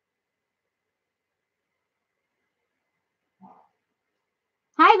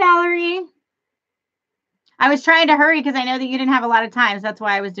 Hi, Valerie. I was trying to hurry because I know that you didn't have a lot of time. So that's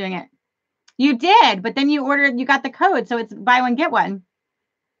why I was doing it. You did, but then you got the code. So it's buy one, get one.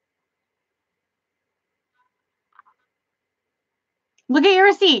 Look at your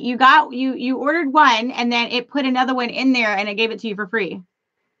receipt. You ordered 1 and then it put another one in there and it gave it to you for free.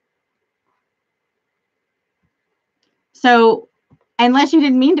 So unless you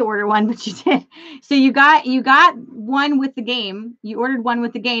didn't mean to order 1, but you did. So you got 1 with the game. You ordered 1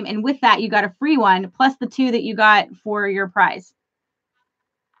 with the game. And with that, you got a free one plus the 2 that you got for your prize.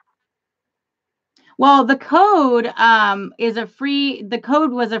 Well, the code was a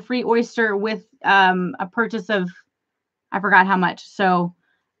free oyster with a purchase of, I forgot how much. So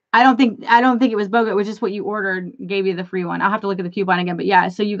I don't think it was BOGO. It was just what you ordered gave you the free one. I'll have to look at the coupon again, but yeah,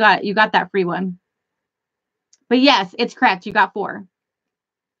 so you got that free one. But yes, it's correct. You got 4.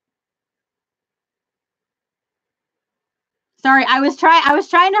 Sorry, I was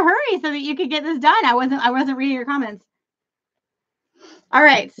trying to hurry so that you could get this done. I wasn't reading your comments. All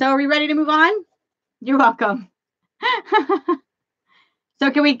right, so are we ready to move on? You're welcome.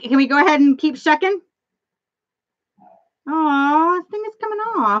 So can we go ahead and keep shucking? Oh, this thing is coming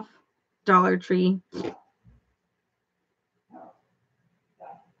off. Dollar Tree.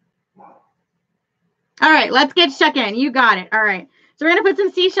 All right, let's get shucking. You got it. All right. So we're going to put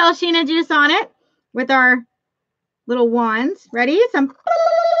some seashell Sheena juice on it with our little wands. Ready? Some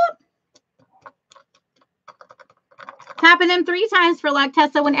tapping them 3 times for luck.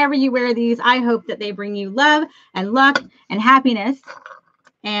 Tessa, whenever you wear these, I hope that they bring you love and luck and happiness.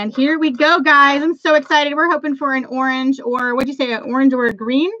 And here we go, guys. I'm so excited. We're hoping for an orange, or what'd you say, an orange or a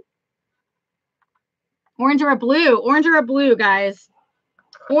green? Orange or a blue. Orange or a blue, guys.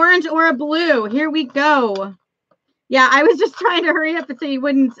 Orange or a blue. Here we go. Yeah, I was just trying to hurry up so you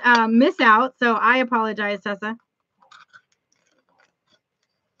wouldn't miss out. So I apologize, Tessa.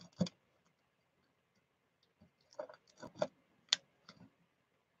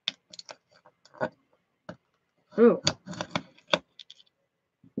 Ooh.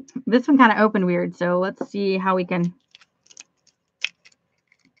 This one kind of opened weird, so let's see how we can.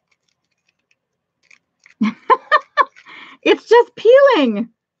 It's just peeling.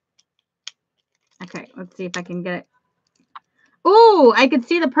 Okay, let's see if I can get it. Ooh, I could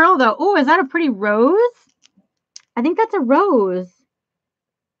see the pearl though. Ooh, is that a pretty rose? I think that's a rose.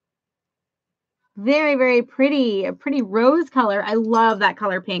 Very, very pretty. A pretty rose color. I love that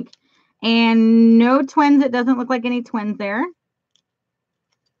color pink. And no twins. It doesn't look like any twins there.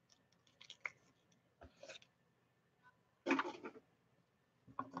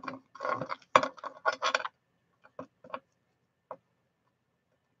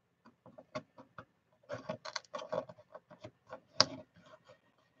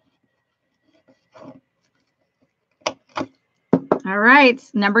 All right.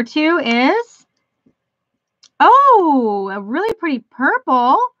 Number 2 is, oh, a really pretty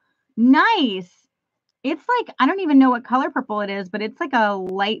purple. Nice. It's like, I don't even know what color purple it is, but it's like a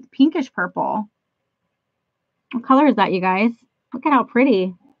light pinkish purple. What color is that, you guys? Look at how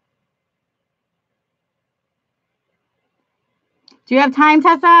pretty. Do you have time,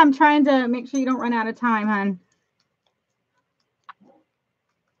 Tessa? I'm trying to make sure you don't run out of time, hon.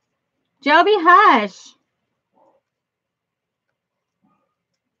 Joby, hush.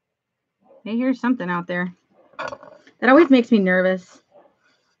 I hear something out there. That always makes me nervous.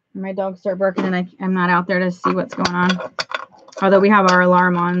 My dogs start barking and I'm not out there to see what's going on. Although we have our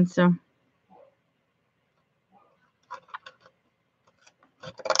alarm on, so.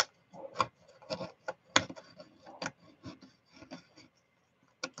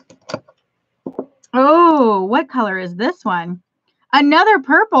 Oh, what color is this one? Another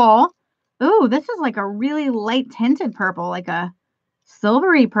purple. Ooh, this is like a really light tinted purple, like a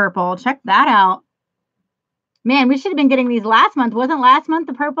silvery purple. Check that out. Man, we should have been getting these last month. Wasn't last month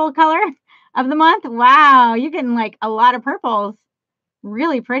the purple color of the month? Wow, you're getting like a lot of purples.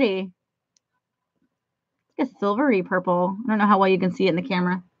 Really pretty. It's a silvery purple. I don't know how well you can see it in the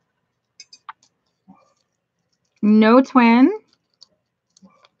camera. No twin.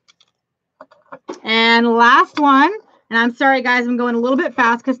 And last one. And I'm sorry, guys, I'm going a little bit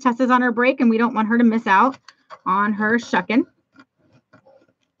fast because Tessa's on her break and we don't want her to miss out on her shucking.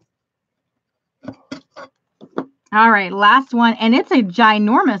 All right, last one. And it's a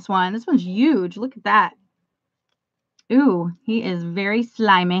ginormous one. This one's huge. Look at that. Ooh, he is very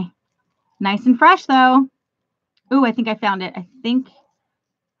slimy. Nice and fresh, though. Ooh, I think I found it. I think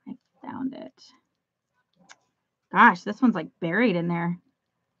I found it. Gosh, this one's like buried in there.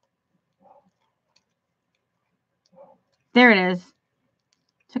 There it is.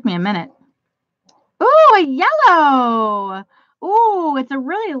 Took me a minute. Ooh, a yellow. Ooh, it's a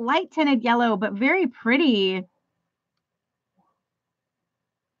really light tinted yellow, but very pretty.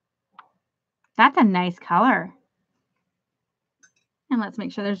 That's a nice color. And let's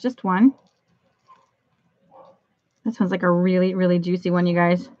make sure there's just one. This one's like a really, really juicy one, you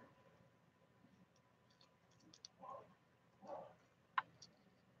guys.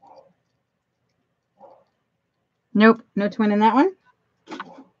 Nope, no twin in that one.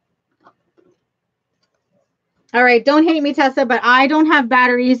 All right, don't hate me, Tessa, but I don't have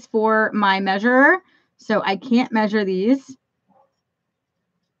batteries for my measurer, so I can't measure these.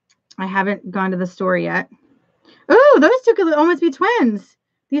 I haven't gone to the store yet. Oh, those two could almost be twins.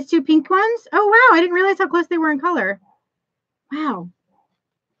 These two pink ones. Oh, wow. I didn't realize how close they were in color. Wow.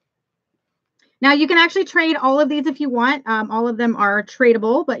 Now, you can actually trade all of these if you want. All of them are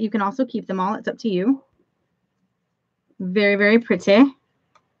tradable, but you can also keep them all. It's up to you. Very, very pretty.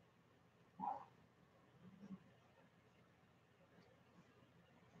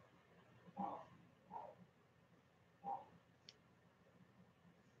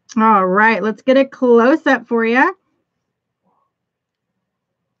 All right, let's get a close-up for you.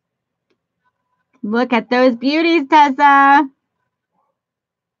 Look at those beauties, Tessa.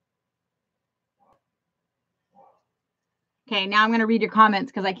 Okay, now I'm going to read your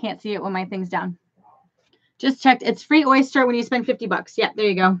comments because I can't see it when my thing's down. Just checked. It's free oyster when you spend 50 bucks. Yeah, there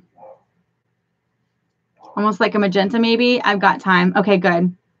you go. Almost like a magenta, maybe. I've got time. Okay,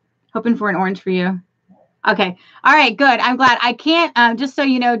 good. Hoping for an orange for you. Okay. All right, good. I'm glad. I can't, just so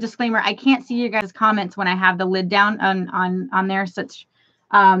you know, disclaimer, I can't see you guys' comments when I have the lid down on there, such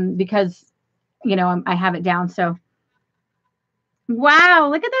because, you know, I have it down. So, wow,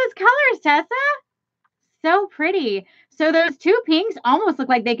 look at those colors, Tessa. So pretty. So those two pinks almost look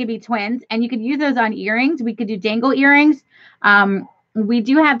like they could be twins, and you could use those on earrings. We could do dangle earrings. We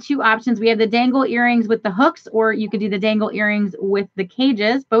do have two options. We have the dangle earrings with the hooks, or you could do the dangle earrings with the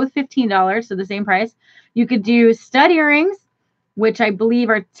cages, both $15, so the same price. You could do stud earrings, which I believe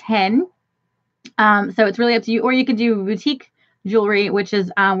are $10. So it's really up to you. Or you could do boutique jewelry, which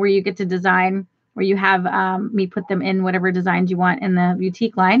is where you get to design, where you have me put them in whatever designs you want in the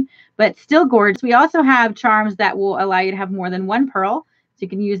boutique line, but still gorgeous. We also have charms that will allow you to have more than one pearl. So you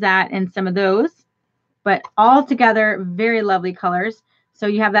can use that in some of those, but all together, very lovely colors. So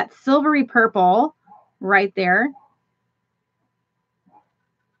you have that silvery purple right there.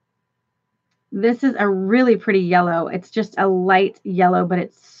 This is a really pretty yellow. It's just a light yellow, but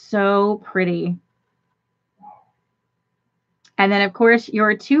it's so pretty. And then, of course,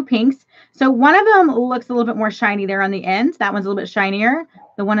 your two pinks. So one of them looks a little bit more shiny there on the end. That one's a little bit shinier.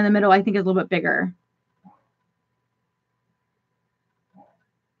 The one in the middle, I think, is a little bit bigger.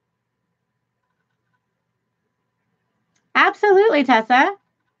 Absolutely, Tessa.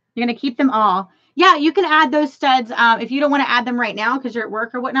 You're going to keep them all. Yeah, you can add those studs. If you don't want to add them right now because you're at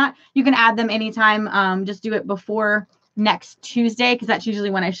work or whatnot, you can add them anytime. Just do it before next Tuesday because that's usually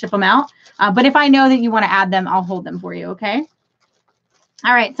when I ship them out. But if I know that you want to add them, I'll hold them for you, okay?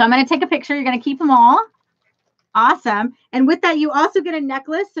 All right, so I'm going to take a picture. You're going to keep them all. Awesome. And with that, you also get a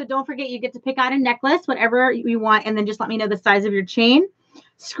necklace. So don't forget, you get to pick out a necklace, whatever you want, and then just let me know the size of your chain.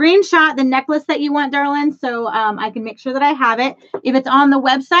 Screenshot the necklace that you want, darling, so I can make sure that I have it. If it's on the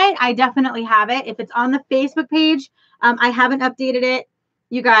website, I definitely have it. If it's on the Facebook page, I haven't updated it.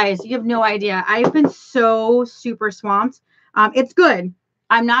 You guys, you have no idea. I've been so super swamped. It's good.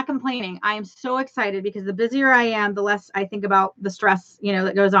 I'm not complaining. I am so excited because the busier I am, the less I think about the stress,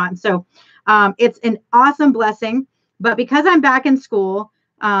 that goes on. So it's an awesome blessing. But because I'm back in school,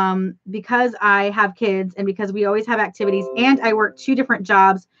 because I have kids and because we always have activities and I work 2 different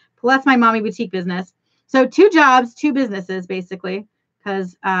jobs, plus my mommy boutique business. So 2 jobs, 2 businesses, basically,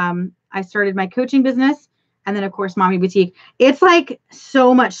 because I started my coaching business and then, of course, mommy boutique. It's like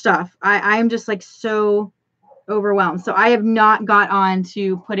so much stuff. I'm just like so overwhelmed. So I have not got on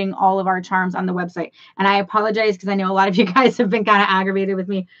to putting all of our charms on the website. And I apologize because I know a lot of you guys have been kind of aggravated with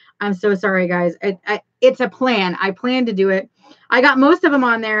me. I'm so sorry, guys. It's a plan. I plan to do it. I got most of them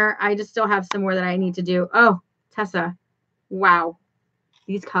on there. I just still have some more that I need to do. Oh, Tessa. Wow.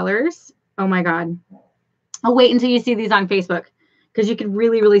 These colors. Oh my God. I'll wait until you see these on Facebook because you can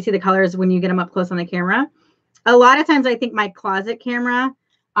really, really see the colors when you get them up close on the camera. A lot of times I think my closet camera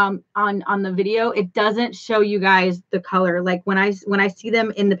on the video, it doesn't show you guys the color. Like when I see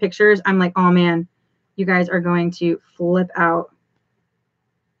them in the pictures, I'm like, oh man, you guys are going to flip out.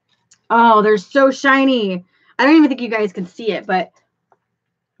 Oh, they're so shiny. I don't even think you guys can see it, but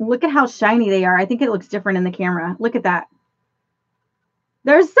look at how shiny they are. I think it looks different in the camera. Look at that.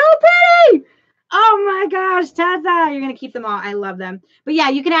 They're so pretty. Oh my gosh, Tessa, you're going to keep them all. I love them. But yeah,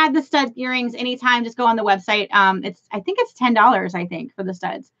 you can add the stud earrings anytime. Just go on the website. I think it's $10, I think, for the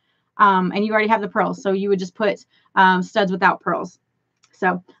studs. And you already have the pearls. So you would just put studs without pearls.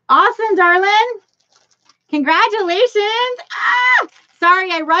 So awesome, darling. Congratulations.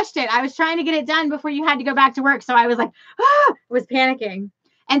 Sorry, I rushed it. I was trying to get it done before you had to go back to work. So I was like, I was panicking.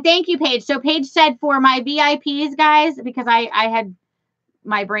 And thank you, Paige. So Paige said for my VIPs, guys, because I had,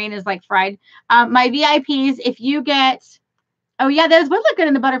 my brain is like fried. My VIPs, if you get, oh yeah, those would look good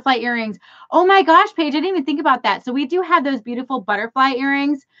in the butterfly earrings. Oh my gosh, Paige, I didn't even think about that. So we do have those beautiful butterfly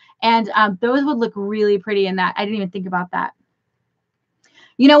earrings, and those would look really pretty in that. I didn't even think about that.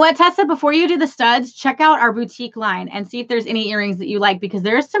 You know what, Tessa, before you do the studs, check out our boutique line and see if there's any earrings that you like, because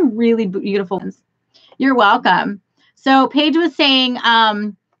there's some really beautiful ones. You're welcome. So Paige was saying,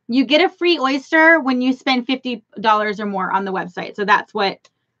 you get a free oyster when you spend $50 or more on the website. So that's what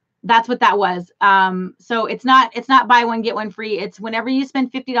that was. So it's not buy one, get one free. It's whenever you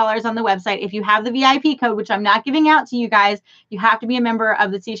spend $50 on the website. If you have the VIP code, which I'm not giving out to you guys, you have to be a member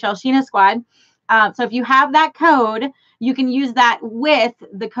of the Seashell Sheena Squad. So if you have that code, you can use that with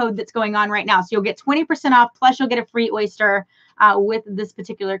the code that's going on right now. So you'll get 20% off, plus you'll get a free oyster with this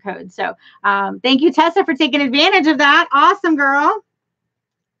particular code. So thank you, Tessa, for taking advantage of that. Awesome, girl.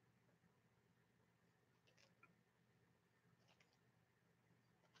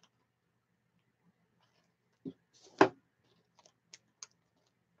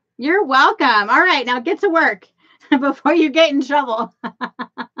 You're welcome. All right, now get to work before you get in trouble.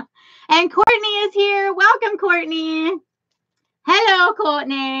 And Courtney is here. Welcome, Courtney. Hello,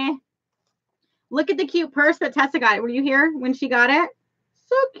 Courtney. Look at the cute purse that Tessa got. Were you here when she got it?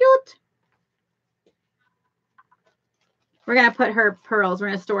 So cute. We're going to put her pearls. We're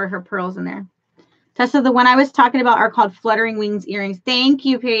going to store her pearls in there. Tessa, the one I was talking about are called Fluttering Wings earrings. Thank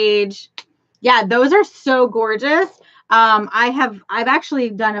you, Paige. Yeah, those are so gorgeous. I've actually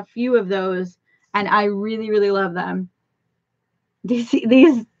done a few of those, and I really, really love them. These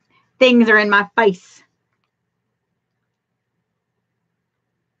things are in my face.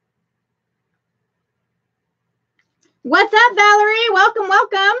 What's up, Valerie? Welcome,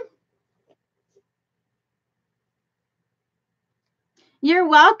 welcome. You're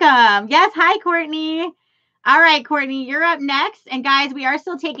welcome. Yes, hi, Courtney. All right, Courtney, you're up next. And guys, we are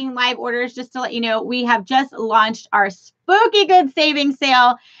still taking live orders. Just to let you know, we have just launched our Spooky Good Savings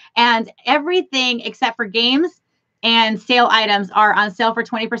Sale, and everything except for games and sale items are on sale for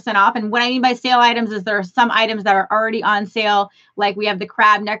 20% off. And what I mean by sale items is there are some items that are already on sale. Like we have the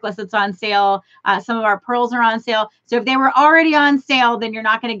crab necklace that's on sale. Some of our pearls are on sale. So if they were already on sale, then you're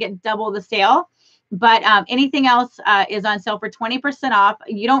not going to get double the sale. But anything else is on sale for 20% off.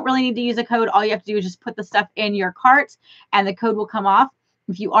 You don't really need to use a code. All you have to do is just put the stuff in your cart and the code will come off.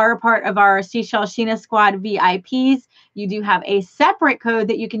 If you are a part of our Seashell Sheena Squad VIPs, you do have a separate code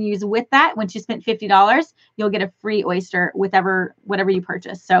that you can use with that. Once you spent $50, you'll get a free oyster with whatever you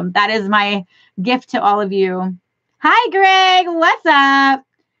purchase. So that is my gift to all of you. Hi, Greg. What's up?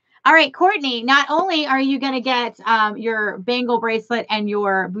 All right, Courtney, not only are you going to get your bangle bracelet and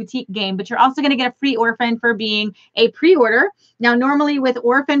your boutique game, but you're also going to get a free orphan for being a pre-order. Now, normally with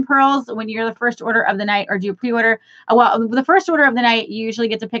orphan pearls, when you're the first order of the night or do pre-order, well, the first order of the night, you usually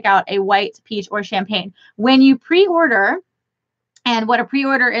get to pick out a white, peach, or champagne. When you pre-order, and what a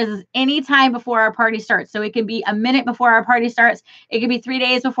pre-order is any time before our party starts. So it can be a minute before our party starts. It could be 3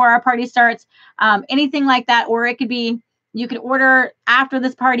 days before our party starts, anything like that. Or it could be you can order after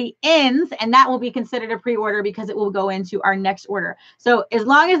this party ends, and that will be considered a pre-order because it will go into our next order. So as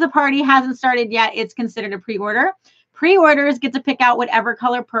long as the party hasn't started yet, it's considered a pre-order. Pre-orders get to pick out whatever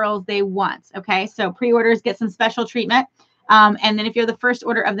color pearls they want. Okay, so pre-orders get some special treatment. And then if you're the first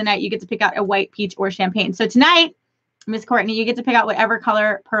order of the night, you get to pick out a white, peach, or champagne. So tonight, Miss Courtney, you get to pick out whatever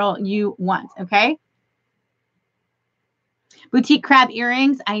color pearl you want. Okay. Boutique crab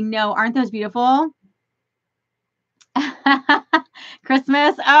earrings. I know. Aren't those beautiful?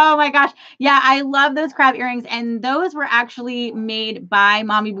 Christmas. Oh my gosh. Yeah, I love those crab earrings. And those were actually made by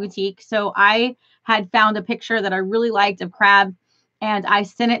Mommy Boutique. So I had found a picture that I really liked of crab, and I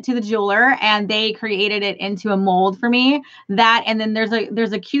sent it to the jeweler, and they created it into a mold for me. That, and then there's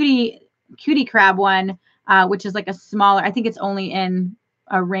a cutie crab one, which is like a smaller, I think it's only in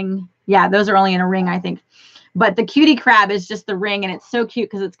a ring. Yeah, those are only in a ring, I think. But the cutie crab is just the ring, and it's so cute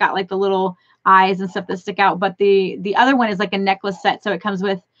because it's got like the little eyes and stuff that stick out. But the other one is like a necklace set. So it comes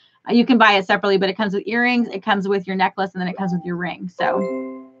with, you can buy it separately, but it comes with earrings, it comes with your necklace, and then it comes with your ring. So,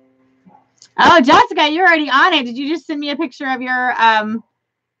 oh, Jessica, you're already on it. Did you just send me a picture of your, of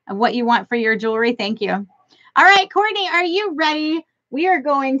what you want for your jewelry? Thank you. All right, Courtney, are you ready? We are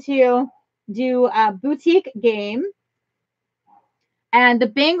going to do a boutique game. And the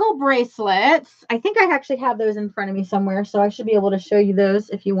bangle bracelets, I think I actually have those in front of me somewhere, so I should be able to show you those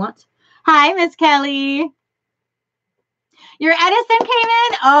if you want. Hi, Miss Kelly. Your Edison came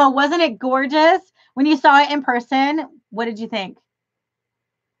in? Oh, wasn't it gorgeous? When you saw it in person, what did you think?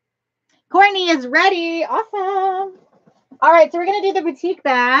 Courtney is ready. Awesome. All right, so we're going to do the boutique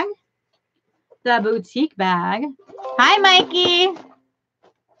bag. The boutique bag. Hi, Mikey.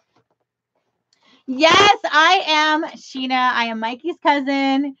 Yes, I am Sheena. I am Mikey's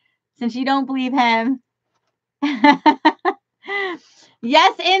cousin, since you don't believe him.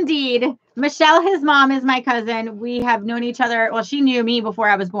 Yes, indeed. Michelle, his mom, is my cousin. We have known each other. Well, she knew me before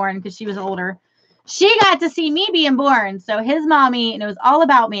I was born because she was older. She got to see me being born. So his mommy knows all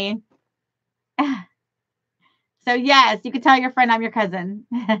about me. So yes, you could tell your friend I'm your cousin.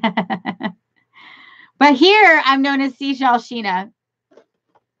 But here I'm known as Seashell Sheena.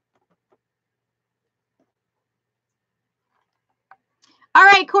 All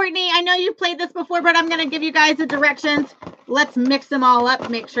right, Courtney, I know you've played this before, but I'm going to give you guys the directions. Let's mix them all up,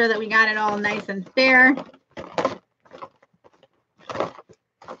 make sure that we got it all nice and fair.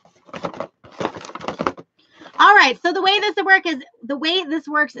 All right, so the way this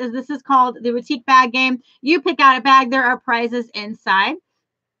works is this is called the boutique bag game. You pick out a bag. There are prizes inside,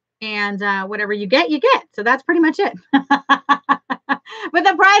 and whatever you get, you get. So that's pretty much it. But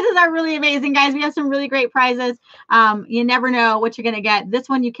the prizes are really amazing, guys. We have some really great prizes. You never know what you're going to get. This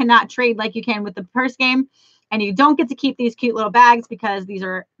one you cannot trade like you can with the purse game. And you don't get to keep these cute little bags because these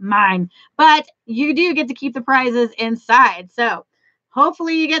are mine. But you do get to keep the prizes inside. So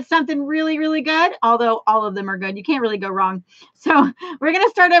hopefully you get something really, really good. Although all of them are good. You can't really go wrong. So we're going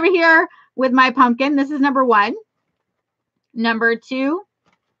to start over here with my pumpkin. This is number 1. Number 2.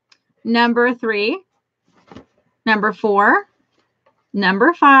 Number 3. Number 4.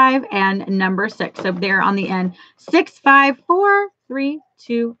 Number 5 and number 6. So they're on the end. 6, 5, 4, 3,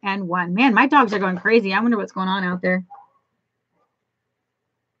 2, and 1. Man, my dogs are going crazy. I wonder what's going on out there.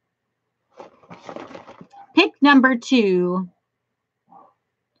 Pick number 2.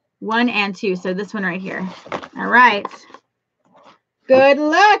 1 and 2. So this one right here. All right. Good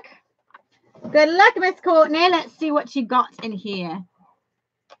luck. Good luck, Miss Courtney. Let's see what you got in here.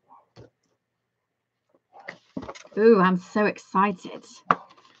 Ooh, I'm so excited.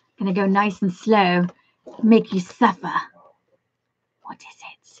 Gonna go nice and slow. Make you suffer. What is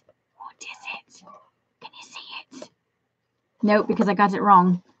it? What is it? Can you see it? Nope, because I got it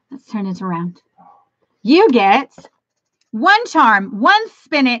wrong. Let's turn it around. You get 1 charm, 1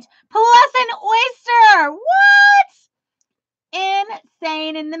 spinach, plus an oyster. What?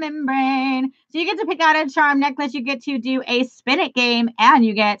 Insane in the membrane. So you get to pick out a charm necklace. You get to do a spinach game, and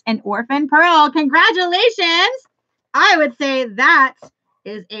you get an orphan pearl. Congratulations. I would say that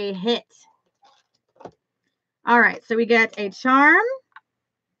is a hit. All right, so we get a charm.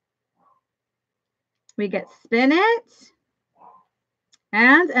 We get spinach.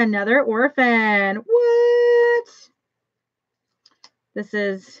 And another orphan. What?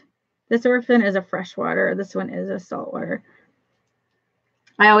 This orphan is a freshwater. This one is a saltwater.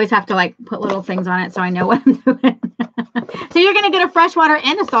 I always have to like put little things on it so I know what I'm doing. So you're going to get a freshwater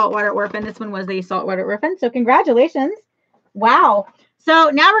and a saltwater orphan. This one was the saltwater orphan. So congratulations. Wow.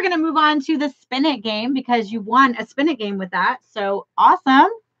 So now we're going to move on to the spinach game because you won a spinach game with that. So awesome.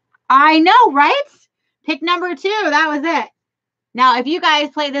 I know, right? Pick number 2. That was it. Now, if you guys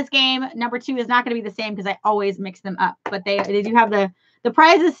play this game, number 2 is not going to be the same because I always mix them up. But they do have the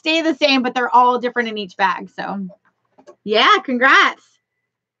prizes stay the same, but they're all different in each bag. So, yeah, congrats.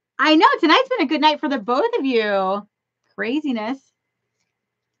 I know tonight's been a good night for the both of you. Craziness.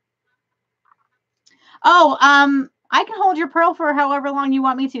 Oh, I can hold your pearl for however long you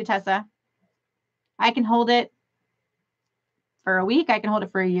want me to, Tessa. I can hold it for a week. I can hold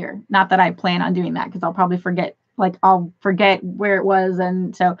it for a year. Not that I plan on doing that because I'll probably forget. Like I'll forget where it was.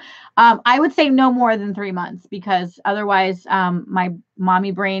 And so I would say no more than 3 months because otherwise my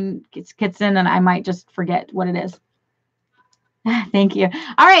mommy brain gets in and I might just forget what it is. Thank you.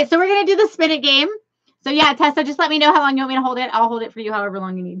 All right. So we're going to do the spin it game. So yeah, Tessa, just let me know how long you want me to hold it. I'll hold it for you however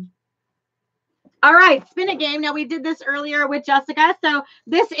long you need. All right, spin it game. Now, we did this earlier with Jessica. So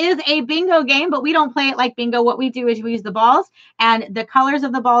this is a bingo game, but we don't play it like bingo. What we do is we use the balls, and the colors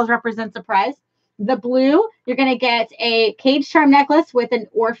of the balls represents a prize. The blue, you're going to get a cage charm necklace with an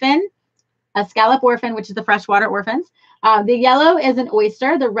orphan, a scallop orphan, which is the freshwater orphans. The yellow is an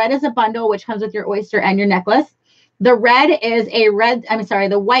oyster. The red is a bundle, which comes with your oyster and your necklace. The red is a red, I'm sorry,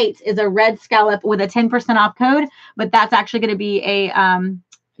 the white is a red scallop with a 10% off code, but that's actually going to be a,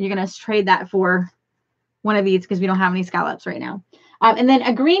 you're going to trade that for one of these because we don't have any scallops right now. And then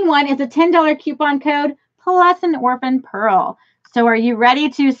a green one is a $10 coupon code plus an orphan pearl. So are you ready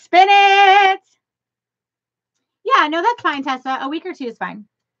to spin it? Yeah, no, that's fine, Tessa. A week or 2 is fine.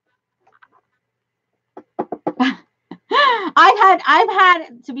 I've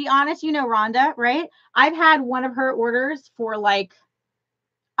had, to be honest, you know, Rhonda, right? I've had one of her orders for like,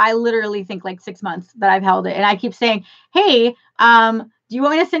 I literally think like 6 months that I've held it. And I keep saying, hey, do you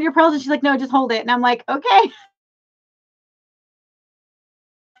want me to send your pearls? And she's like, no, just hold it. And I'm like, okay.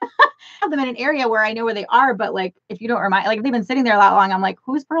 Have them in an area where I know where they are, but like if you don't remind, like if they've been sitting there a lot long, I'm like,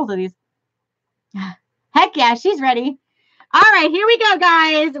 whose pearls are these? Heck yeah, she's ready. All right, here we go,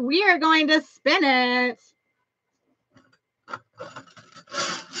 guys. We are going to spin it.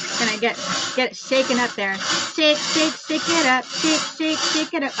 Gonna get it shaken up there. Shake, shake, shake it up. Shake, shake,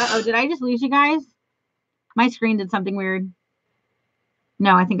 shake it up. Uh-oh, did I just lose you guys? My screen did something weird.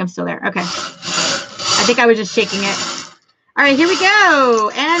 No, I think I'm still there. Okay. I think I was just shaking it. All right, here we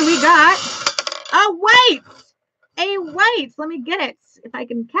go. And we got a white. A white. Let me get it if I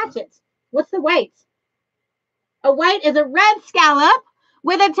can catch it. What's the white? A white is a red scallop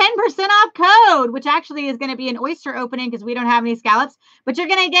with a 10% off code, which actually is going to be an oyster opening because we don't have any scallops. But you're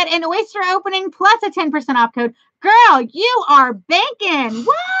going to get an oyster opening plus a 10% off code. Girl, you are banking.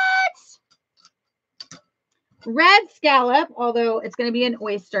 What? Red scallop, although it's going to be an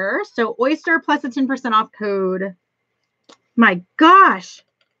oyster. So oyster plus a 10% off code. My gosh.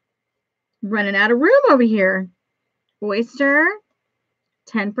 Running out of room over here. Oyster,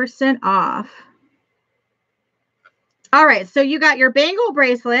 10% off. All right, so you got your bangle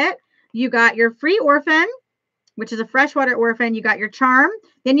bracelet. You got your free orphan, which is a freshwater orphan. You got your charm.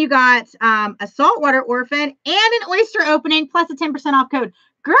 Then you got a saltwater orphan and an oyster opening plus a 10% off code.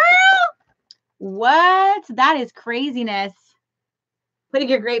 Girl, what? That is craziness. Putting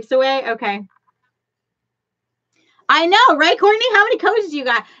your grapes away? Okay. I know, right, Courtney? How many codes do you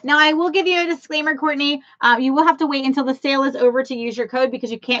got? Now, I will give you a disclaimer, Courtney. You will have to wait until the sale is over to use your code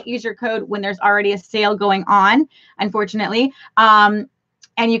because you can't use your code when there's already a sale going on, unfortunately. And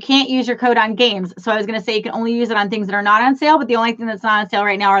you can't use your code on games. So I was going to say you can only use it on things that are not on sale, but the only thing that's not on sale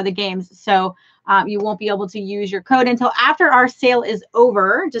right now are the games. So you won't be able to use your code until after our sale is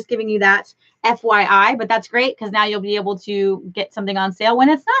over. Just giving you that FYI, but that's great because now you'll be able to get something on sale when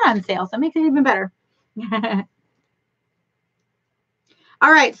it's not on sale. So it makes it even better.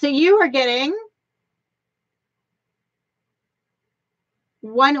 All right, so you are getting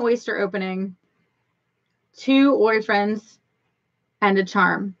one oyster opening, 2 orphans, and a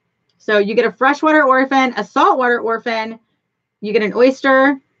charm. So you get a freshwater orphan, a saltwater orphan, you get an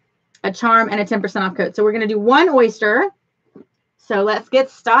oyster, a charm, and a 10% off code. So we're going to do 1 oyster. So let's get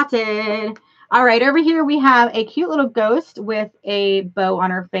started. All right, over here we have a cute little ghost with a bow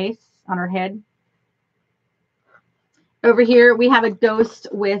on her face, on her head. Over here, we have a ghost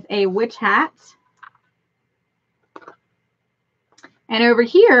with a witch hat. And over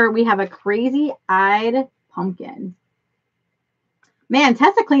here, we have a crazy-eyed pumpkin. Man,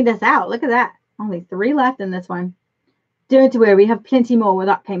 Tessa cleaned us out. Look at that. Only 3 left in this one. Don't worry, we have plenty more where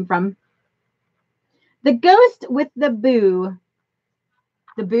that came from. The ghost with the boo.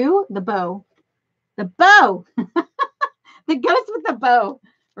 The boo? The bow. The bow! The ghost with the bow.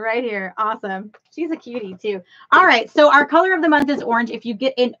 Right here. Awesome. She's a cutie too. All right. So our color of the month is orange. If you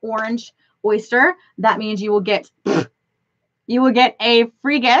get an orange oyster, that means you will get you will get a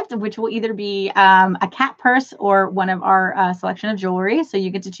free gift, which will either be a cat purse or one of our selection of jewelry. So you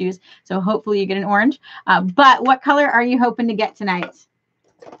get to choose. So hopefully you get an orange. But what color are you hoping to get tonight?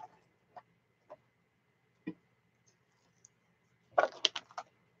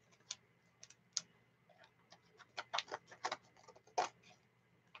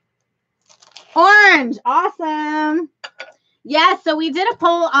 Orange. Awesome. Yes, so we did a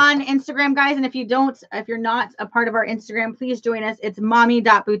poll on Instagram, guys. And if you're not a part of our Instagram, please join us. It's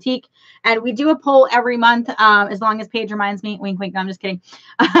mommy.boutique. And we do a poll every month, as long as Paige reminds me. Wink, wink. No, I'm just kidding.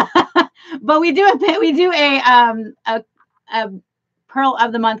 But we do a Pearl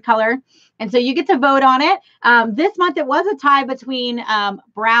of the Month color. And so you get to vote on it. This month, it was a tie between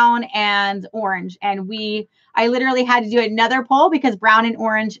brown and orange. And I literally had to do another poll because brown and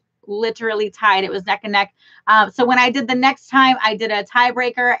orange literally tied. It was neck and neck. So when I did the next time, I did a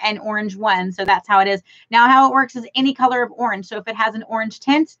tiebreaker and orange won. So that's how it is. Now, how it works is any color of orange. So if it has an orange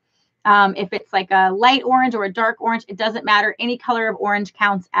tint, if it's like a light orange or a dark orange, it doesn't matter. Any color of orange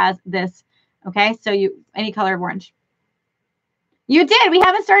counts as this. Okay. So any color of orange. You did. We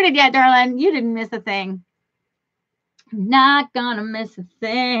haven't started yet, darling. You didn't miss a thing. Not gonna miss a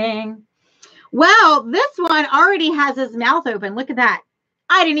thing. Well, this one already has his mouth open. Look at that.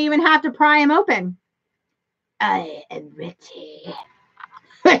 I didn't even have to pry him open. I am ready.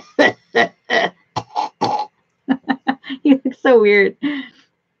 He looks so weird.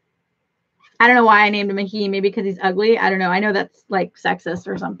 I don't know why I named him a he. Maybe because he's ugly. I don't know. I know that's like sexist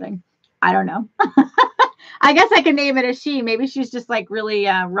or something. I don't know. I guess I can name it a she. Maybe she's just like really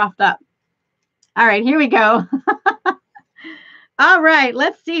roughed up. All right, here we go. All right,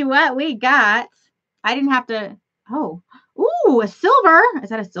 let's see what we got. I didn't have to. Oh, ooh, a silver. Is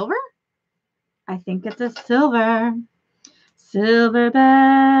that a silver? I think it's a silver. Silver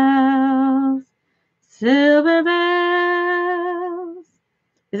bells. Silver bells.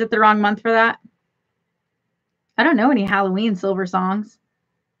 Is it the wrong month for that? I don't know any Halloween silver songs.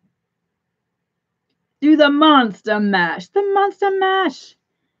 Do the monster mash. The monster mash.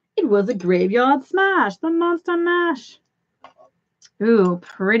 It was a graveyard smash. The monster mash. Ooh,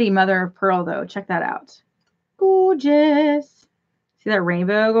 pretty mother of pearl, though. Check that out. Gorgeous. See that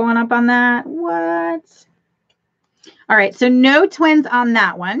rainbow going up on that? What? All right, so no twins on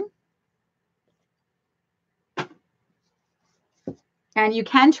that one. And you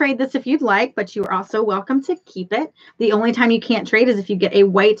can trade this if you'd like, but you are also welcome to keep it. The only time you can't trade is if you get a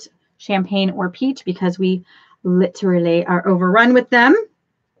white champagne or peach, because we literally are overrun with them.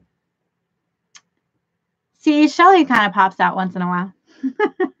 See, Shelly kind of pops out once in a while.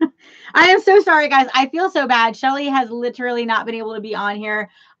 I am so sorry, guys. I feel so bad. Shelly has literally not been able to be on here.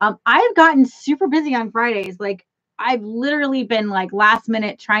 I've gotten super busy on Fridays. Like, I've literally been like last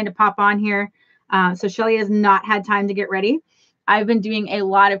minute trying to pop on here. So Shelly has not had time to get ready. I've been doing a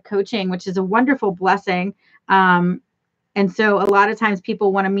lot of coaching, which is a wonderful blessing. And so a lot of times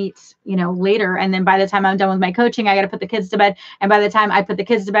people want to meet, later. And then by the time I'm done with my coaching, I got to put the kids to bed. And by the time I put the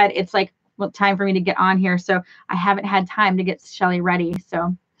kids to bed, it's like, time for me to get on here. So I haven't had time to get Shelly ready.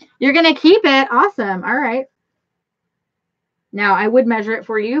 So you're going to keep it. Awesome. All right. Now I would measure it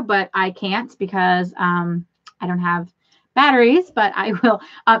for you, but I can't because I don't have batteries, but I will.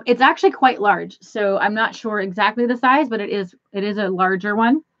 It's actually quite large. So I'm not sure exactly the size, but it is a larger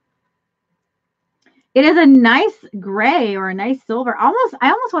one. It is a nice gray or a nice silver. I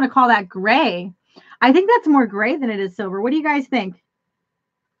almost want to call that gray. I think that's more gray than it is silver. What do you guys think?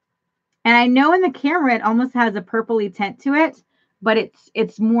 And I know in the camera it almost has a purpley tint to it, but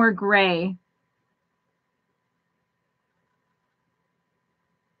it's more gray.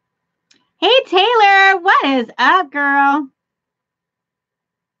 Hey, Taylor, what is up, girl?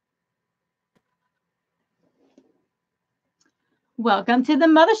 Welcome to the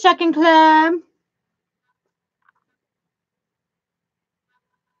Mother Shucking Club.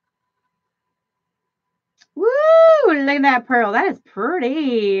 Woo! Look at that pearl. That is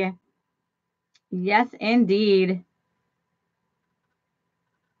pretty. Yes, indeed.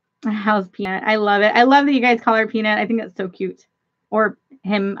 How's Peanut? I love it. I love that you guys call her Peanut. I think that's so cute. Or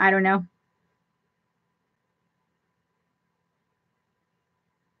him. I don't know.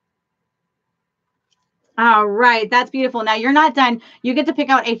 All right. That's beautiful. Now you're not done. You get to pick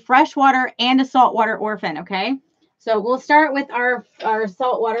out a freshwater and a saltwater orphan. Okay. So we'll start with our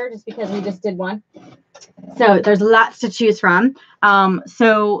saltwater just because we just did one. So there's lots to choose from.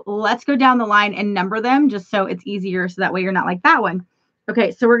 So let's go down the line and number them just so it's easier. So that way you're not like that one.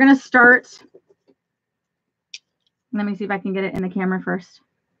 Okay. So we're going to start. Let me see if I can get it in the camera first.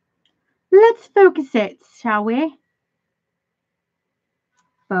 Let's focus it, shall we?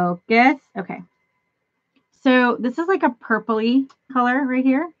 Focus. Okay. So this is like a purpley color right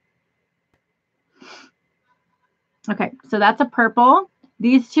here. Okay, so that's a purple.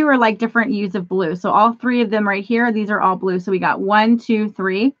 These two are like different hues of blue. So all three of them right here, these are all blue. So we got 1, 2,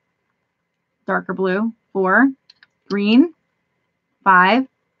 3, darker blue, 4, green, 5,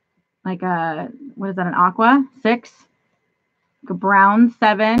 like a, what is that, an aqua, 6, like a brown,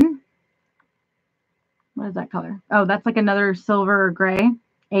 7. What is that color? Oh, that's like another silver or gray,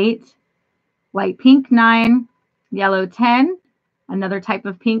 8, light pink, 9, yellow, 10, another type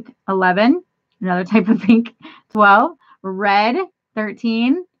of pink, 11, another type of pink, 12, red,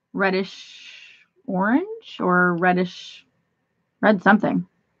 13, reddish orange or reddish, red something.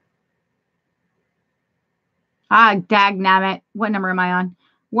 Ah, dagnabbit. What number am I on?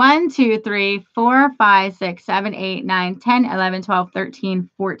 1, 2, 3, 4, 5, 6, 7, 8, 9, 10, 11, 12, 13,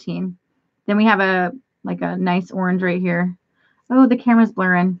 14. Then we have a like a nice orange right here. Oh, the camera's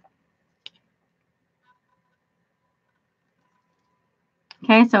blurring.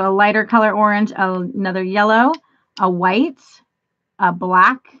 Okay, so a lighter color orange, another yellow, a white, a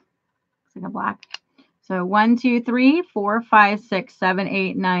black. Looks like a black. So 1, 2, 3, 4, 5, 6, 7,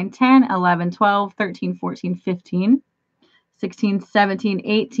 8, 9, 10, 11, 12, 13, 14, 15, 16, 17,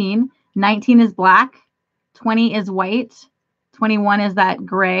 18, 19 is black, 20 is white, 21 is that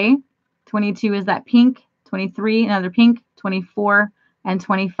gray, 22 is that pink, 23 another pink, 24 and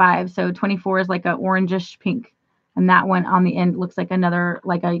 25. So 24 is like a orangish pink. And that one on the end looks like another,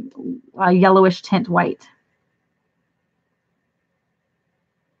 like a yellowish tint white.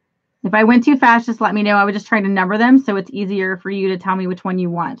 If I went too fast, just let me know. I was just trying to number them so it's easier for you to tell me which one you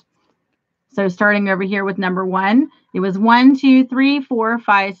want. So starting over here with number 1, it was 1, 2, 3, 4,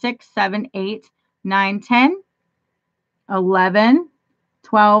 5, 6, 7, 8, 9, 10, 11,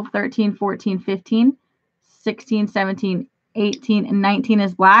 12, 13, 14, 15, 16, 17, 18, and 19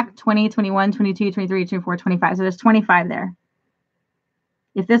 is black, 20, 21, 22, 23, 24, 25. So there's 25 there.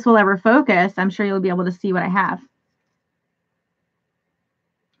 If this will ever focus, I'm sure you'll be able to see what I have.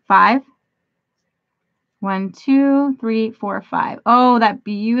 5. 1, 2, 3, 4, 5. Oh, that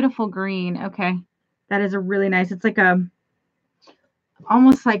beautiful green. Okay. That is a really nice, it's like a,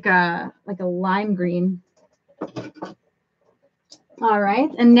 almost like a lime green. All right.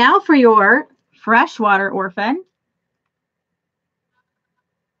 And now for your freshwater orphan.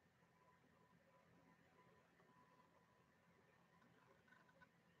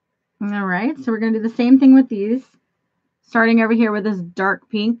 All right. So we're going to do the same thing with these. Starting over here with this dark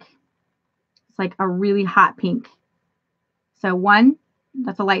pink. It's like a really hot pink. So 1,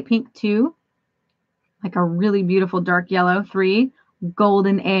 that's a light pink. 2, like a really beautiful dark yellow. 3,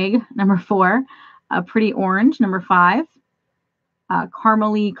 golden egg. Number 4, a pretty orange. Number 5,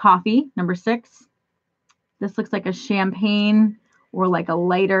 caramely coffee. Number 6, this looks like a champagne or like a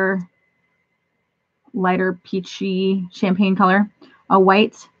lighter peachy champagne color. A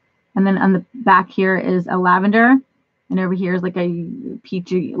white, and then on the back here is a lavender, and over here is like a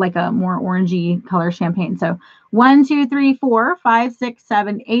peachy, like a more orangey color champagne. So 1, 2, 3, 4, 5, 6,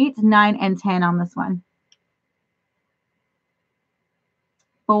 7, 8, 9, and 10 on this one.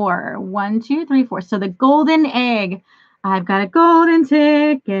 4. 1, 2, 3, 4. So the golden egg. I've got a golden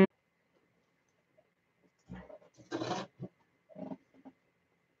ticket.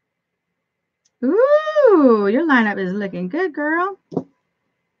 Ooh, your lineup is looking good, girl.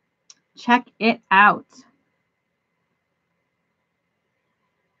 Check it out.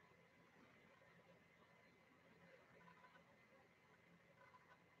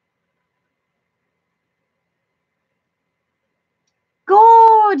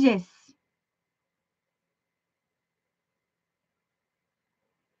 Gorgeous.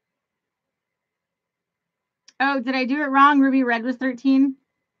 Oh, did I do it wrong? Ruby Red was 13.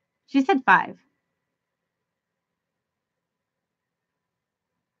 She said 5.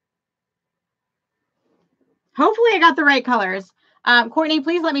 Hopefully I got the right colors. Courtney,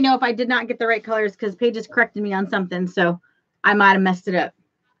 please let me know if I did not get the right colors because Paige has corrected me on something. So I might have messed it up.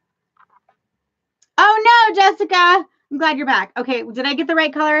 Oh, no, Jessica. I'm glad you're back. Okay, did I get the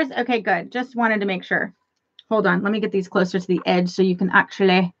right colors? Okay, good. Just wanted to make sure. Hold on. Let me get these closer to the edge so you can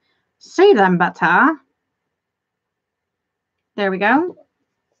actually see them better. There we go.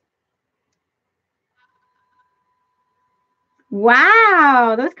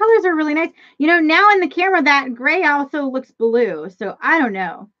 Wow, those colors are really nice. You know, now in the camera, that gray also looks blue. So I don't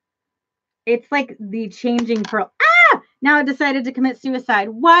know. It's like the changing pearl. Ah! Now I decided to commit suicide.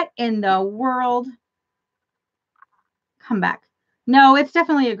 What in the world? Come back. No, it's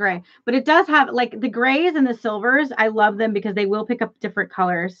definitely a gray, but it does have like the grays and the silvers. I love them because they will pick up different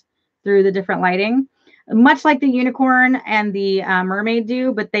colors through the different lighting. much like the unicorn and the mermaid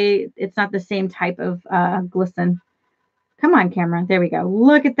do, but it's not the same type of glisten. Come on, camera. There we go.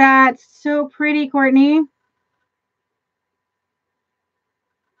 Look at that. So pretty, Courtney.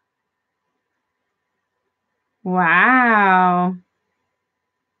 Wow.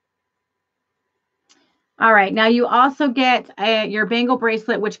 All right. Now you also get your bangle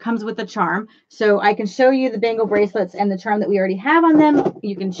bracelet, which comes with the charm. So I can show you the bangle bracelets and the charm that we already have on them.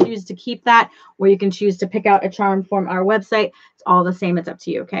 You can choose to keep that, or you can choose to pick out a charm from our website. It's all the same. It's up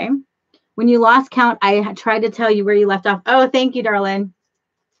to you. Okay. When you lost count, I tried to tell you where you left off. Oh, thank you, darling.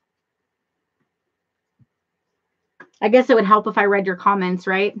 I guess it would help if I read your comments,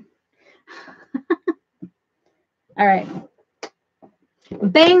 right? All right.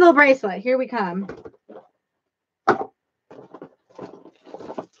 Bangle bracelet. Here we come. All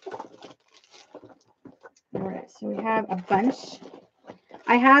right, so we have a bunch.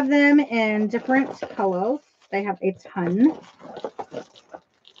 I have them in different colors. They have a ton.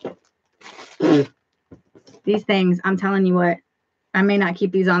 These things, I'm telling you what, I may not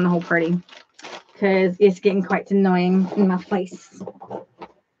keep these on the whole party because it's getting quite annoying in my face.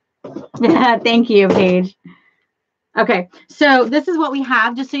 Thank you, Paige. Okay, so this is what we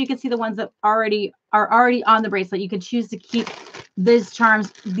have, just so you can see the ones that are already on the bracelet. You can choose to keep these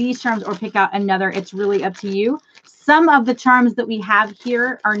charms, or pick out another. It's really up to you. Some of the charms that we have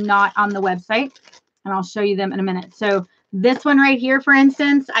here are not on the website, and I'll show you them in a minute. So this one right here, for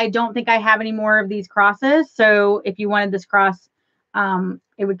instance, I don't think I have any more of these crosses. So if you wanted this cross,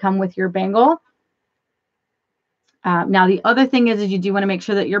 it would come with your bangle. Now, the other thing is you do want to make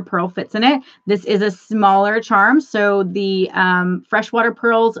sure that your pearl fits in it. This is a smaller charm, so the freshwater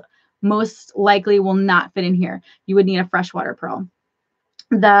pearls most likely will not fit in here. You would need a freshwater pearl.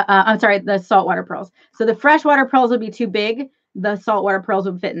 The saltwater pearls. So the freshwater pearls would be too big. The saltwater pearls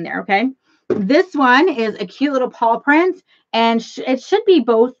would fit in there, okay? This one is a cute little paw print, and it should be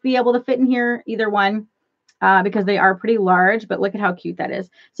able to fit in here, either one. Because they are pretty large, but look at how cute that is.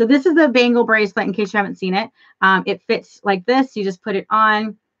 So this is the bangle bracelet, in case you haven't seen it. It fits like this. You just put it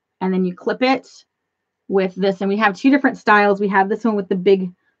on, and then you clip it with this. And we have two different styles. We have this one with the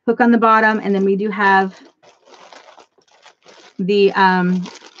big hook on the bottom, and then we do have the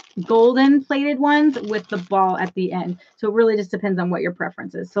golden plated ones with the ball at the end. So it really just depends on what your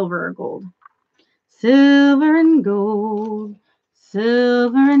preference is, silver or gold. Silver and gold,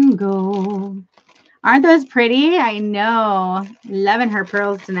 silver and gold. Aren't those pretty? I know. Loving her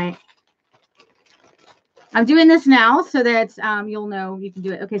pearls tonight. I'm doing this now so that you'll know you can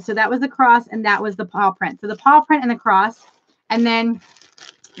do it. Okay, so that was the cross and that was the paw print. So the paw print and the cross. And then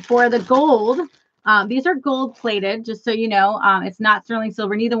for the gold, these are gold plated, just so you know. It's not sterling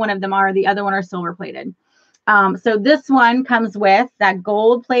silver. Neither one of them are. The other one are silver plated. So this one comes with that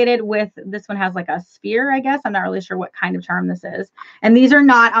gold plated with, this one has like a spear, I guess. I'm not really sure what kind of charm this is. And these are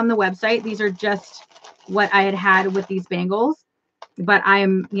not on the website. These are just what I had with these bangles, but I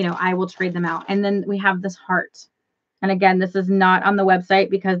will trade them out. And then we have this heart. And again, this is not on the website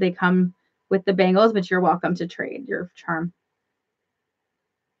because they come with the bangles, but you're welcome to trade your charm.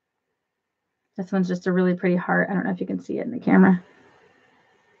 This one's just a really pretty heart. I don't know if you can see it in the camera.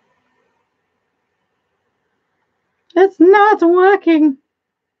 It's not working.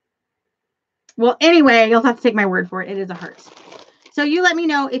 Well, anyway, you'll have to take my word for it. It is a heart. So you let me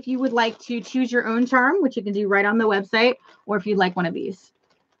know if you would like to choose your own charm, which you can do right on the website, or if you'd like one of these.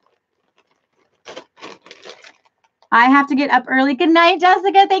 I have to get up early. Good night,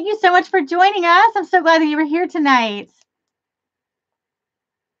 Jessica. Thank you so much for joining us. I'm so glad that you were here tonight.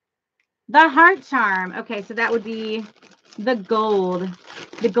 The heart charm. Okay, so that would be the gold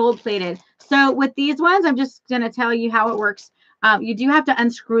plated. So with these ones, I'm just going to tell you how it works. You do have to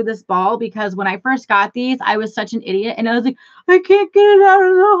unscrew this ball because when I first got these, I was such an idiot. And I was like, I can't get it out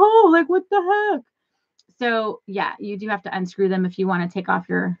of the hole. Like, what the heck? So, yeah, you do have to unscrew them if you want to take off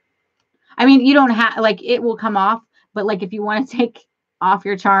your... I mean, you don't have... Like, it will come off. But, like, if you want to take off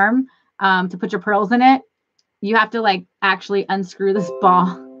your charm to put your pearls in it, you have to, like, actually unscrew this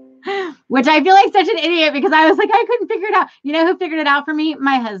ball. Which I feel like such an idiot because I was like, I couldn't figure it out. You know who figured it out for me?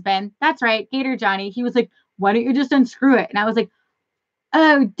 My husband. That's right. Gator Johnny. He was like, why don't you just unscrew it? And I was like,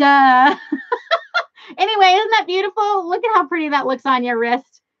 oh, duh. Anyway, isn't that beautiful? Look at how pretty that looks on your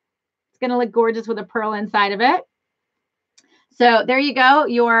wrist. It's going to look gorgeous with a pearl inside of it. So there you go.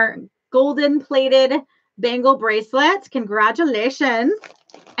 Your golden plated bangle bracelets. Congratulations.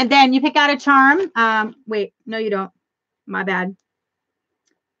 And then you pick out a charm. Wait, no, you don't. My bad.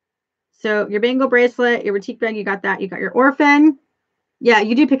 So your bangle bracelet, your boutique bag, you got that. You got your orphan. Yeah,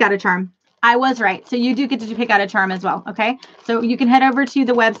 you do pick out a charm. I was right. So you do get to pick out a charm as well. Okay. So you can head over to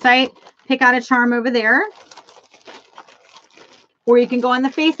the website, pick out a charm over there. Or you can go on the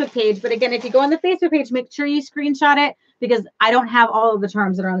Facebook page. But again, if you go on the Facebook page, make sure you screenshot it because I don't have all of the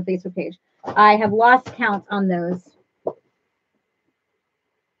charms that are on the Facebook page. I have lost count on those.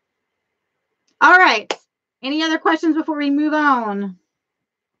 All right. Any other questions before we move on?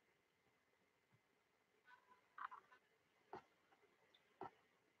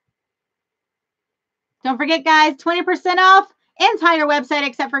 Don't forget, guys, 20% off entire website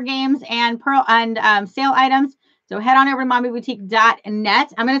except for games and pearl and sale items. So head on over to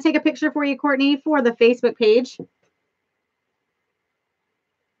mommyboutique.net. I'm going to take a picture for you, Courtney, for the Facebook page.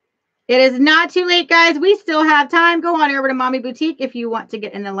 It is not too late, guys. We still have time. Go on over to Mommy Boutique if you want to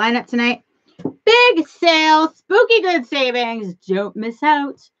get in the lineup tonight. Big sale, spooky good savings. Don't miss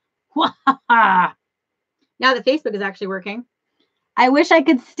out. Now that Facebook is actually working. I wish I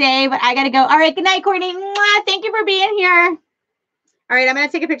could stay, but I got to go. All right. Good night, Courtney. Mwah, thank you for being here. All right. I'm going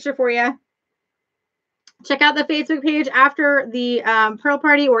to take a picture for you. Check out the Facebook page after the Pearl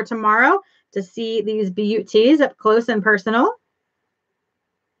Party or tomorrow to see these beauties up close and personal.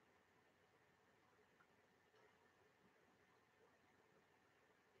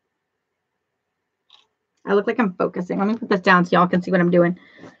 I look like I'm focusing. Let me put this down so y'all can see what I'm doing.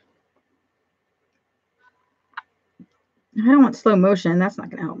 I don't want slow motion. That's not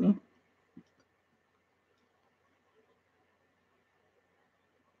going to help me.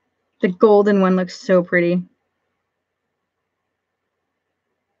 The golden one looks so pretty.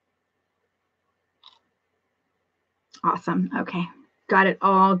 Awesome. Okay. Got it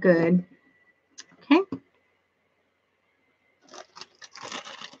all good. Okay.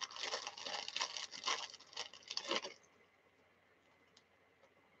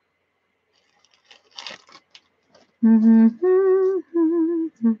 Now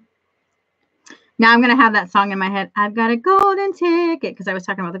I'm going to have that song in my head. I've got a golden ticket because I was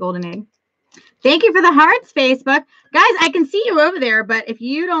talking about the golden egg. Thank you for the hearts, Facebook. Guys, I can see you over there, but if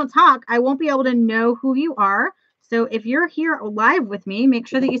you don't talk, I won't be able to know who you are. So if you're here live with me, make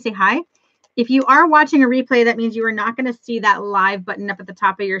sure that you say hi. If you are watching a replay, that means you are not going to see that live button up at the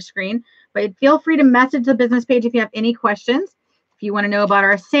top of your screen. But feel free to message the business page if you have any questions. If you want to know about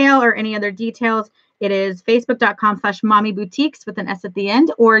our sale or any other details, it is facebook.com/mommyboutiques with an S at the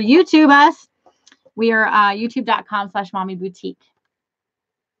end, or YouTube us. We are youtube.com/mommyboutique.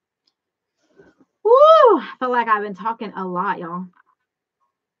 Woo! I feel like I've been talking a lot, y'all.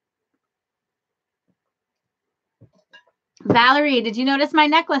 Valerie, did you notice my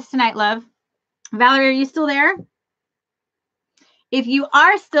necklace tonight, love? Valerie, are you still there? If you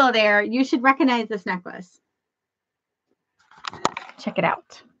are still there, you should recognize this necklace. Check it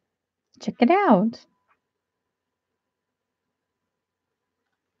out. Check it out.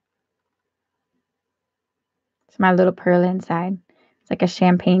 It's my little pearl inside. It's like a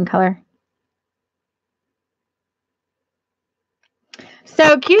champagne color.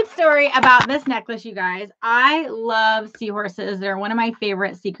 So cute story about this necklace, you guys. I love seahorses. They're one of my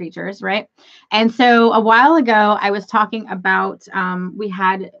favorite sea creatures, right? And so a while ago, I was talking about we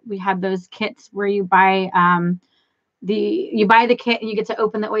had those kits where you buy the kit and you get to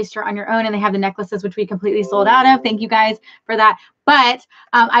open the oyster on your own, and they have the necklaces, which we completely sold out of. Thank you guys for that. But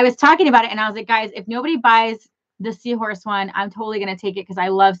I was talking about it and I was like, guys, if nobody buys the seahorse one, I'm totally going to take it because I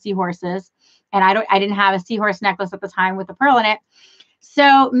love seahorses. And I didn't have a seahorse necklace at the time with the pearl in it.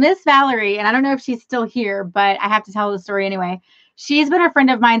 So Miss Valerie, and I don't know if she's still here, but I have to tell the story anyway. She's been a friend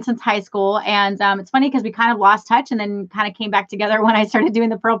of mine since high school. And it's funny because we kind of lost touch and then kind of came back together when I started doing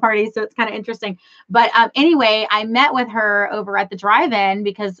the pearl party. So it's kind of interesting. But anyway, I met with her over at the drive-in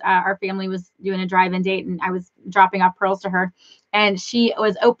because our family was doing a drive-in date and I was dropping off pearls to her. And she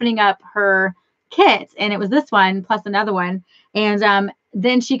was opening up her kit and it was this one plus another one. And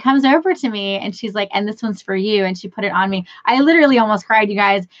then she comes over to me and she's like, and this one's for you. And she put it on me. I literally almost cried, you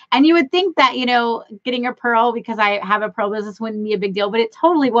guys. And you would think that, you know, getting a pearl because I have a pearl business wouldn't be a big deal, but it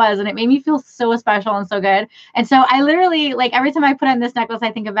totally was. And it made me feel so special and so good. And so I literally, like, every time I put on this necklace,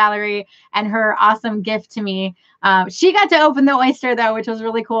 I think of Valerie and her awesome gift to me. She got to open the oyster though, which was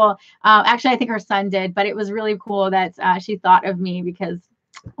really cool. Actually, I think her son did, but it was really cool that she thought of me because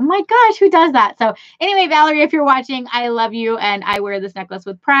oh my gosh, who does that? So anyway, Valerie, if you're watching, I love you. And I wear this necklace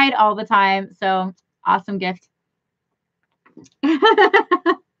with pride all the time. So awesome gift.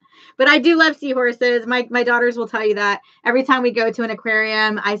 But I do love seahorses. My daughters will tell you that every time we go to an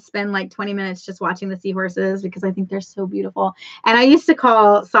aquarium, I spend like 20 minutes just watching the seahorses because I think they're so beautiful. And I used to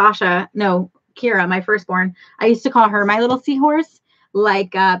call Kira, my firstborn, I used to call her my little seahorse.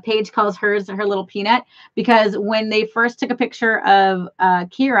 Like Paige calls hers her little peanut, because when they first took a picture of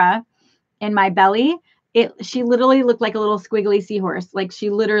Kira in my belly, She literally looked like a little squiggly seahorse. Like she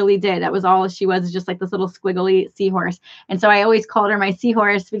literally did. That was all she was, just like this little squiggly seahorse. And so I always called her my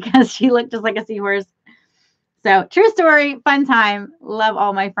seahorse because she looked just like a seahorse. So true story, fun time. Love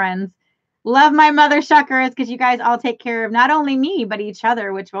all my friends. Love my mother shuckers because you guys all take care of not only me, but each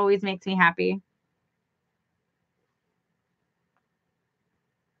other, which always makes me happy.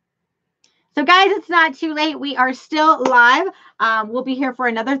 So guys, it's not too late. We are still live. We'll be here for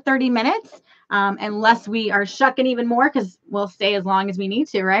another 30 minutes unless we are shucking even more because we'll stay as long as we need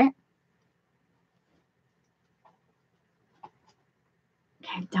to, right?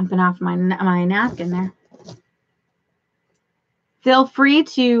 Okay, dumping off my napkin there. Feel free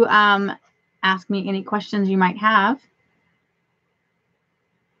to ask me any questions you might have.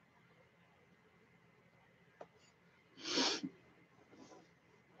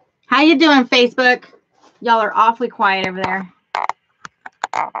 How you doing, Facebook? Y'all are awfully quiet over there.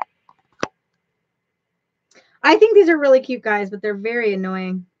 I think these are really cute guys, but they're very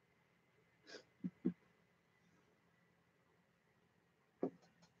annoying.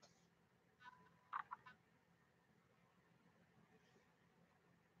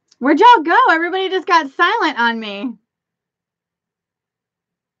 Where'd y'all go? Everybody just got silent on me.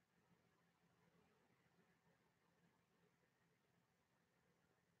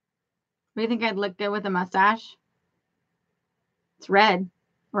 Do you think I'd look good with a mustache? It's red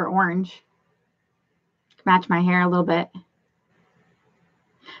or orange. Match my hair a little bit.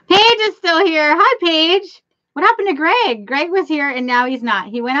 Paige is still here. Hi, Paige. What happened to Greg? Greg was here and now he's not.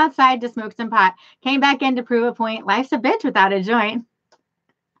 He went outside to smoke some pot. Came back in to prove a point. Life's a bitch without a joint.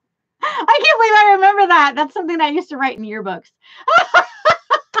 I can't believe I remember that. That's something that I used to write in yearbooks.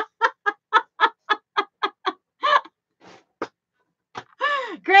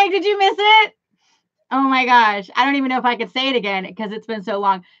 Greg, did you miss it? Oh my gosh. I don't even know if I could say it again because it's been so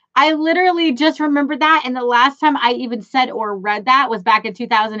long. I literally just remembered that. And the last time I even said or read that was back in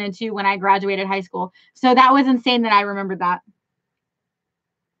 2002 when I graduated high school. So that was insane that I remembered that.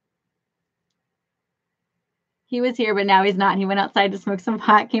 He was here, but now he's not. He went outside to smoke some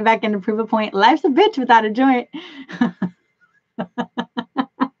pot, came back in to prove a point. Life's a bitch without a joint.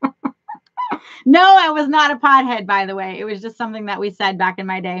 No, I was not a pothead, by the way. It was just something that we said back in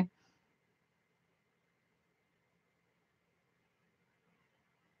my day.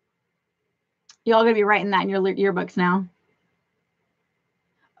 Y'all gonna be writing that in your yearbooks now.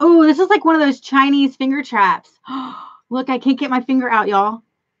 Oh, this is like one of those Chinese finger traps. Look, I can't get my finger out, y'all.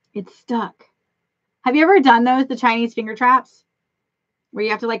 It's stuck. Have you ever done those, the Chinese finger traps? Where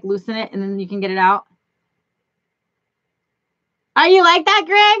you have to like loosen it and then you can get it out? Are you like that,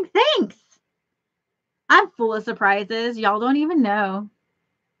 Greg? Thanks. I'm full of surprises. Y'all don't even know.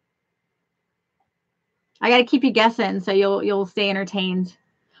 I got to keep you guessing so you'll stay entertained.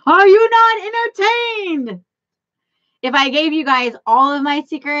 Are you not entertained? If I gave you guys all of my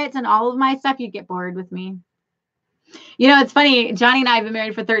secrets and all of my stuff, you'd get bored with me. You know, it's funny. Johnny and I have been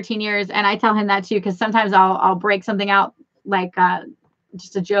married for 13 years, and I tell him that too because sometimes I'll break something out like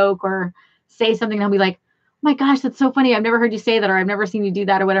just a joke or say something, and he'll be like, "Oh my gosh, that's so funny! I've never heard you say that, or I've never seen you do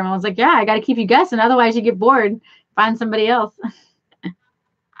that, or whatever." I was like, "Yeah, I got to keep you guessing, otherwise you get bored. Find somebody else."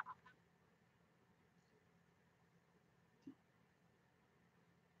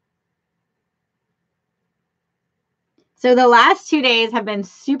 So the last 2 days have been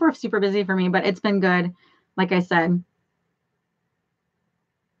super, super busy for me, but it's been good. Like I said.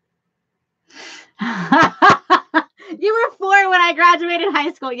 You were 4 when I graduated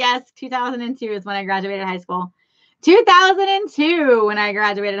high school. Yes, 2002 is when I graduated high school. 2002 when I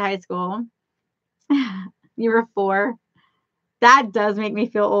graduated high school. You were 4. That does make me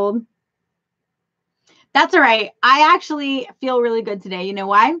feel old. That's all right. I actually feel really good today. You know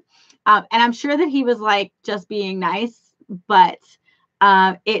why? And I'm sure that he was like just being nice, but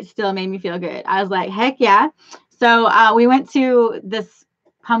it still made me feel good. I was like, heck yeah. So we went to this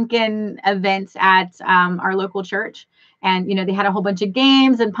pumpkin event at our local church. And, you know, they had a whole bunch of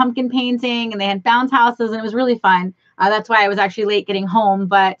games and pumpkin painting and they had bounce houses and it was really fun. That's why I was actually late getting home,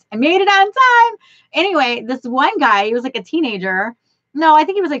 but I made it on time. Anyway, this one guy, he was like a teenager. No, I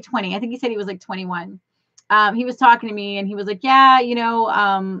think he was like 20. I think he said he was like 21. He was talking to me and he was like, yeah, you know,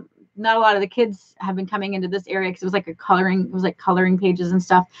 not a lot of the kids have been coming into this area because it was like coloring pages and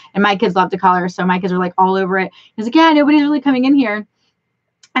stuff. And my kids love to color. So my kids are like all over it. He's like, yeah, nobody's really coming in here.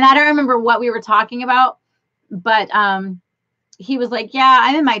 And I don't remember what we were talking about, but he was like, yeah,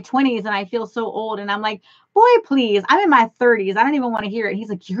 I'm in my 20s and I feel so old. And I'm like, boy, please, I'm in my 30s. I don't even want to hear it. He's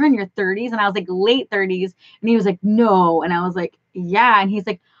like, you're in your 30s? And I was like, late 30s. And he was like, no. And I was like, yeah. And he's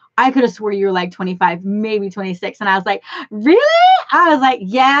like, I could have swore you were like 25, maybe 26. And I was like, really? I was like,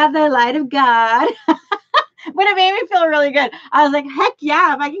 yeah, the light of God. But it made me feel really good. I was like, heck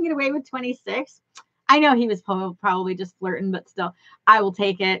yeah, if I can get away with 26. I know he was probably just flirting, but still, I will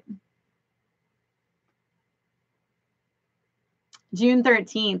take it. June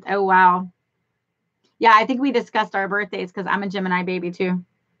 13th. Oh, wow. Yeah, I think we discussed our birthdays because I'm a Gemini baby too.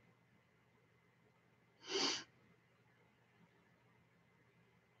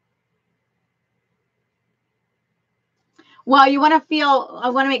 Well, I want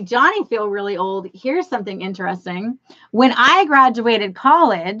to make Johnny feel really old. Here's something interesting. When I graduated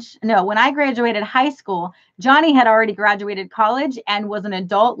high school, Johnny had already graduated college and was an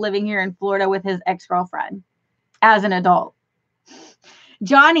adult living here in Florida with his ex-girlfriend as an adult.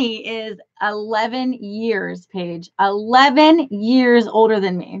 Johnny is 11 years, Paige, 11 years older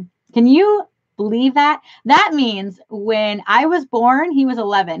than me. Can you believe that? That means when I was born, he was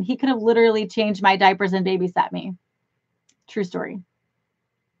 11. He could have literally changed my diapers and babysat me. True story.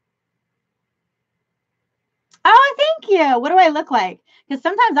 Oh, thank you. What do I look like? Because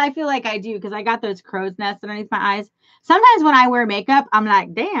sometimes I feel like I do because I got those crow's nests underneath my eyes. Sometimes when I wear makeup, I'm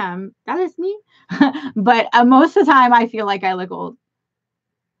like, damn, that is me. But most of the time, I feel like I look old.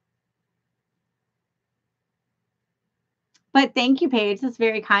 But thank you, Paige. That's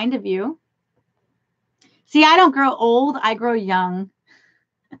very kind of you. See, I don't grow old. I grow young.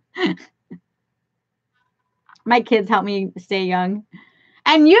 My kids help me stay young.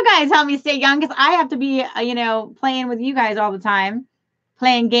 And you guys help me stay young because I have to be, playing with you guys all the time,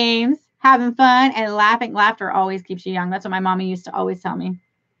 playing games, having fun, and laughing. Laughter always keeps you young. That's what my mommy used to always tell me.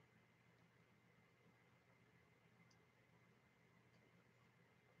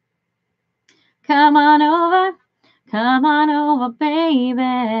 Come on over. Come on over,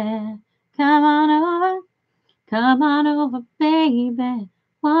 baby. Come on over. Come on over, baby.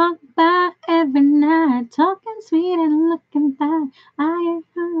 Walk by every night, talking sweet and looking fine.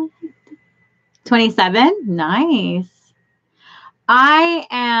 27? Nice. I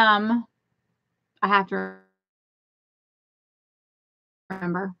have to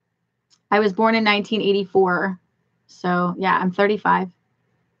remember. I was born in 1984. So, yeah, I'm 35.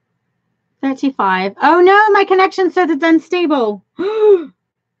 35. Oh, no, my connection says it's unstable.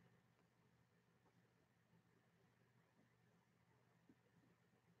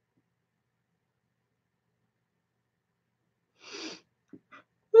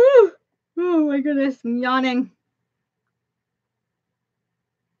 Oh, my goodness. I'm yawning.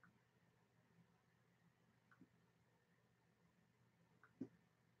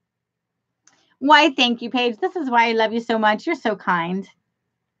 Why, thank you, Paige. This is why I love you so much. You're so kind.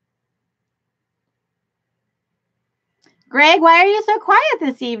 Greg, why are you so quiet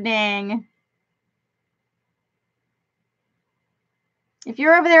this evening? If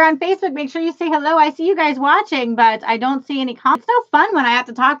you're over there on Facebook, make sure you say hello. I see you guys watching, but I don't see any comments. It's so fun when I have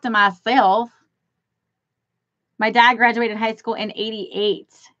to talk to myself. My dad graduated high school in 88.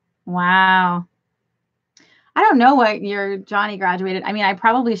 Wow. I don't know what year Johnny graduated. I mean, I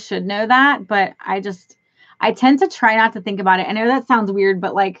probably should know that, but I tend to try not to think about it. I know that sounds weird,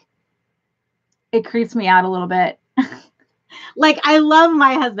 but like it creeps me out a little bit. Like, I love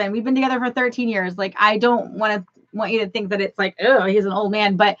my husband. We've been together for 13 years. Like, I don't want you to think that it's like, oh, he's an old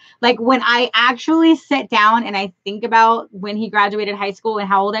man. But like when I actually sit down and I think about when he graduated high school and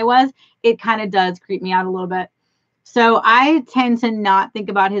how old I was, it kind of does creep me out a little bit. So I tend to not think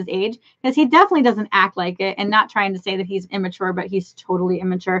about his age because he definitely doesn't act like it, and not trying to say that he's immature, but he's totally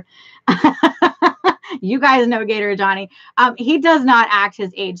immature. You guys know Gator Johnny. He does not act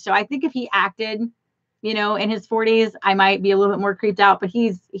his age. So I think if he acted, in his 40s, I might be a little bit more creeped out, but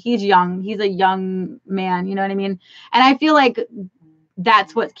he's young. He's a young man. You know what I mean? And I feel like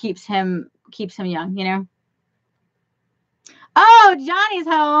that's what keeps him young, Oh, Johnny's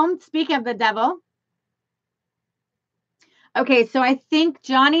home. Speak of the devil. Okay, so I think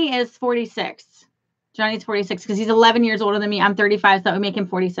Johnny is 46. Johnny's 46 because he's 11 years older than me. I'm 35, so that would make him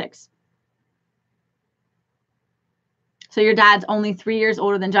 46. So your dad's only 3 years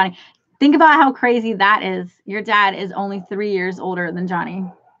older than Johnny. Think about how crazy that is. Your dad is only 3 years older than Johnny.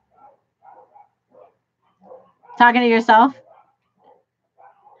 Talking to yourself?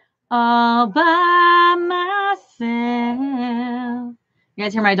 All by myself. You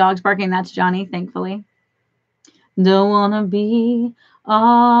guys hear my dogs barking? That's Johnny, thankfully. Don't want to be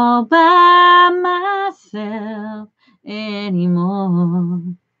all by myself anymore.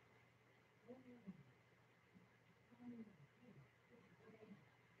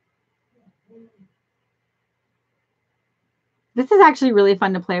 This is actually really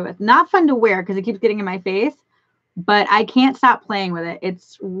fun to play with. Not fun to wear because it keeps getting in my face, but I can't stop playing with it.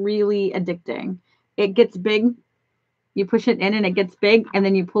 It's really addicting. It gets big. You push it in and it gets big, and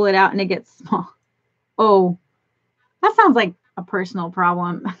then you pull it out and it gets small. Oh, that sounds like a personal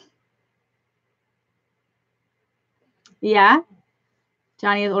problem. Yeah.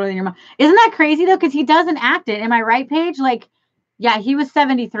 Johnny is older than your mom. Isn't that crazy though? Because he doesn't act it. Am I right, Paige? Like, yeah, he was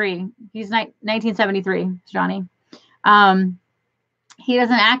 73. He's 1973, Johnny. He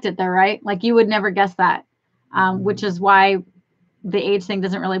doesn't act it though, right? Like you would never guess that. Which is why the age thing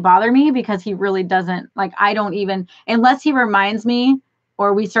doesn't really bother me, because he really doesn't, like, I don't even, unless he reminds me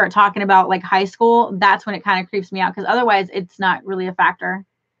or we start talking about like high school, that's when it kind of creeps me out, because otherwise it's not really a factor.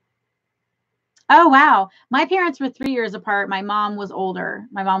 Oh, wow. My parents were 3 years apart. My mom was older.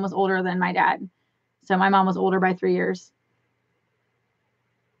 My mom was older than my dad. So my mom was older by 3 years.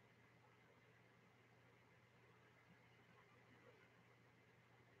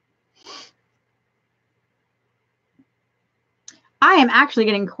 I am actually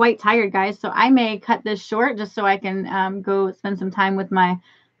getting quite tired, guys. So I may cut this short just so I can go spend some time with my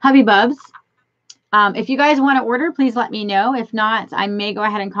hubby bubs. If you guys want to order, please let me know. If not, I may go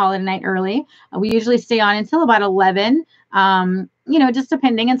ahead and call it a night early. We usually stay on until about 11, just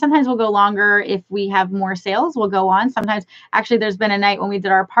depending. And sometimes we'll go longer if we have more sales. We'll go on. Sometimes, actually, there's been a night when we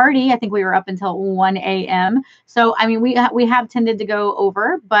did our party. I think we were up until 1 a.m. So, I mean, we have tended to go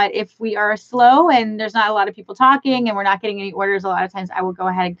over. But if we are slow and there's not a lot of people talking and we're not getting any orders, a lot of times I will go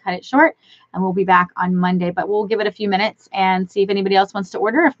ahead and cut it short. And we'll be back on Monday, but we'll give it a few minutes and see if anybody else wants to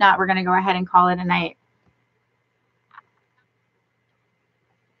order. If not, we're going to go ahead and call it a night.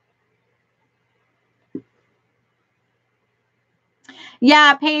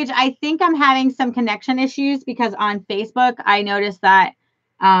 Yeah, Paige, I think I'm having some connection issues because on Facebook, I noticed that,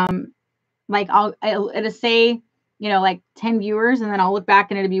 like it'll say, like 10 viewers, and then I'll look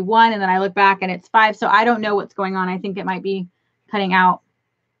back and it'll be 1, and then I look back and it's 5. So I don't know what's going on. I think it might be cutting out.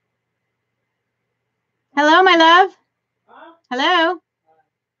 Hello, my love. Hello.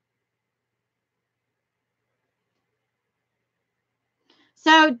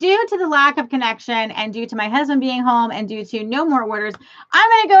 So due to the lack of connection and due to my husband being home and due to no more orders, I'm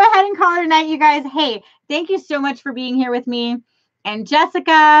going to go ahead and call it a night, you guys. Hey, thank you so much for being here with me, and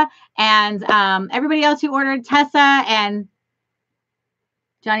Jessica, and everybody else who ordered, Tessa, and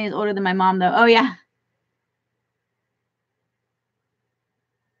Johnny is older than my mom though. Oh yeah.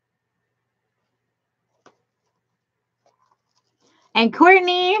 And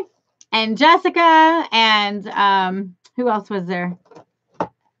Courtney and Jessica and who else was there?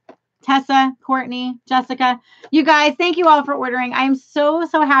 Tessa, Courtney, Jessica. You guys, thank you all for ordering. I am so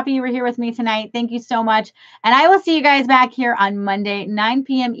happy you were here with me tonight. Thank you so much. And I will see you guys back here on Monday, 9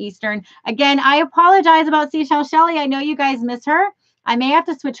 p.m. Eastern. Again, I apologize about Seashell Shelly. I know you guys miss her. I may have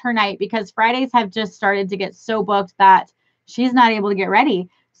to switch her night because Fridays have just started to get so booked that she's not able to get ready.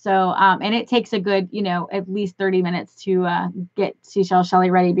 So, and it takes a good, at least 30 minutes to get Seashell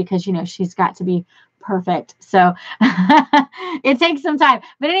Shelly ready because, she's got to be perfect. So it takes some time.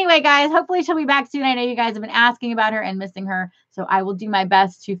 But anyway, guys, hopefully she'll be back soon. I know you guys have been asking about her and missing her. So I will do my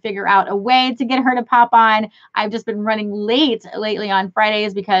best to figure out a way to get her to pop on. I've just been running late lately on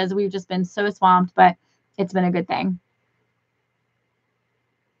Fridays because we've just been so swamped, but it's been a good thing.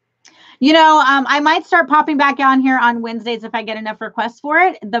 I might start popping back on here on Wednesdays if I get enough requests for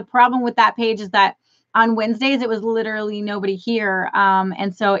it. The problem with that page is that on Wednesdays, it was literally nobody here.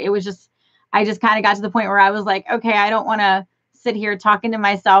 And so it was just, I just kind of got to the point where I was like, okay, I don't want to sit here talking to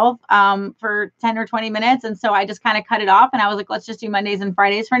myself for 10 or 20 minutes. And so I just kind of cut it off and I was like, let's just do Mondays and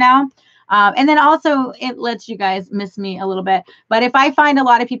Fridays for now. And then also it lets you guys miss me a little bit. But if I find a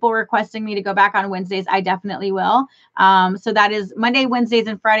lot of people requesting me to go back on Wednesdays, I definitely will. So that is Monday, Wednesdays,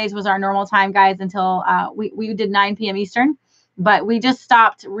 and Fridays was our normal time, guys, until we did 9 p.m. Eastern. But we just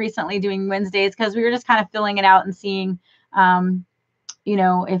stopped recently doing Wednesdays because we were just kind of filling it out and seeing,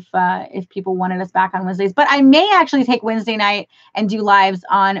 if people wanted us back on Wednesdays. But I may actually take Wednesday night and do lives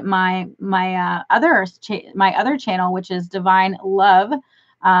on my other channel, which is Divine Love.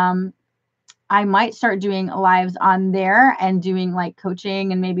 I might start doing lives on there and doing like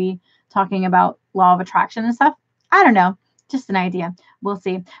coaching and maybe talking about law of attraction and stuff. I don't know. Just an idea. We'll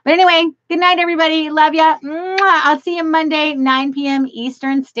see. But anyway, good night, everybody. Love ya. I'll see you Monday, 9 p.m.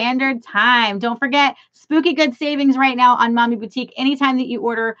 Eastern Standard Time. Don't forget, spooky good savings right now on Mommy Boutique. Anytime that you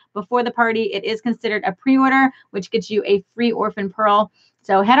order before the party, it is considered a pre-order, which gets you a free orphan pearl.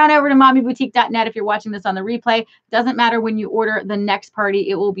 So head on over to mommyboutique.net if you're watching this on the replay. Doesn't matter when you order the next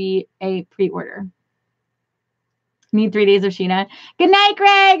party, it will be a pre-order. Need 3 days of Sheena. Good night,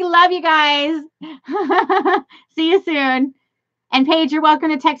 Greg. Love you guys. See you soon. And Paige, you're welcome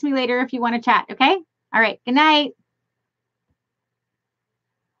to text me later if you want to chat, okay? All right. Good night.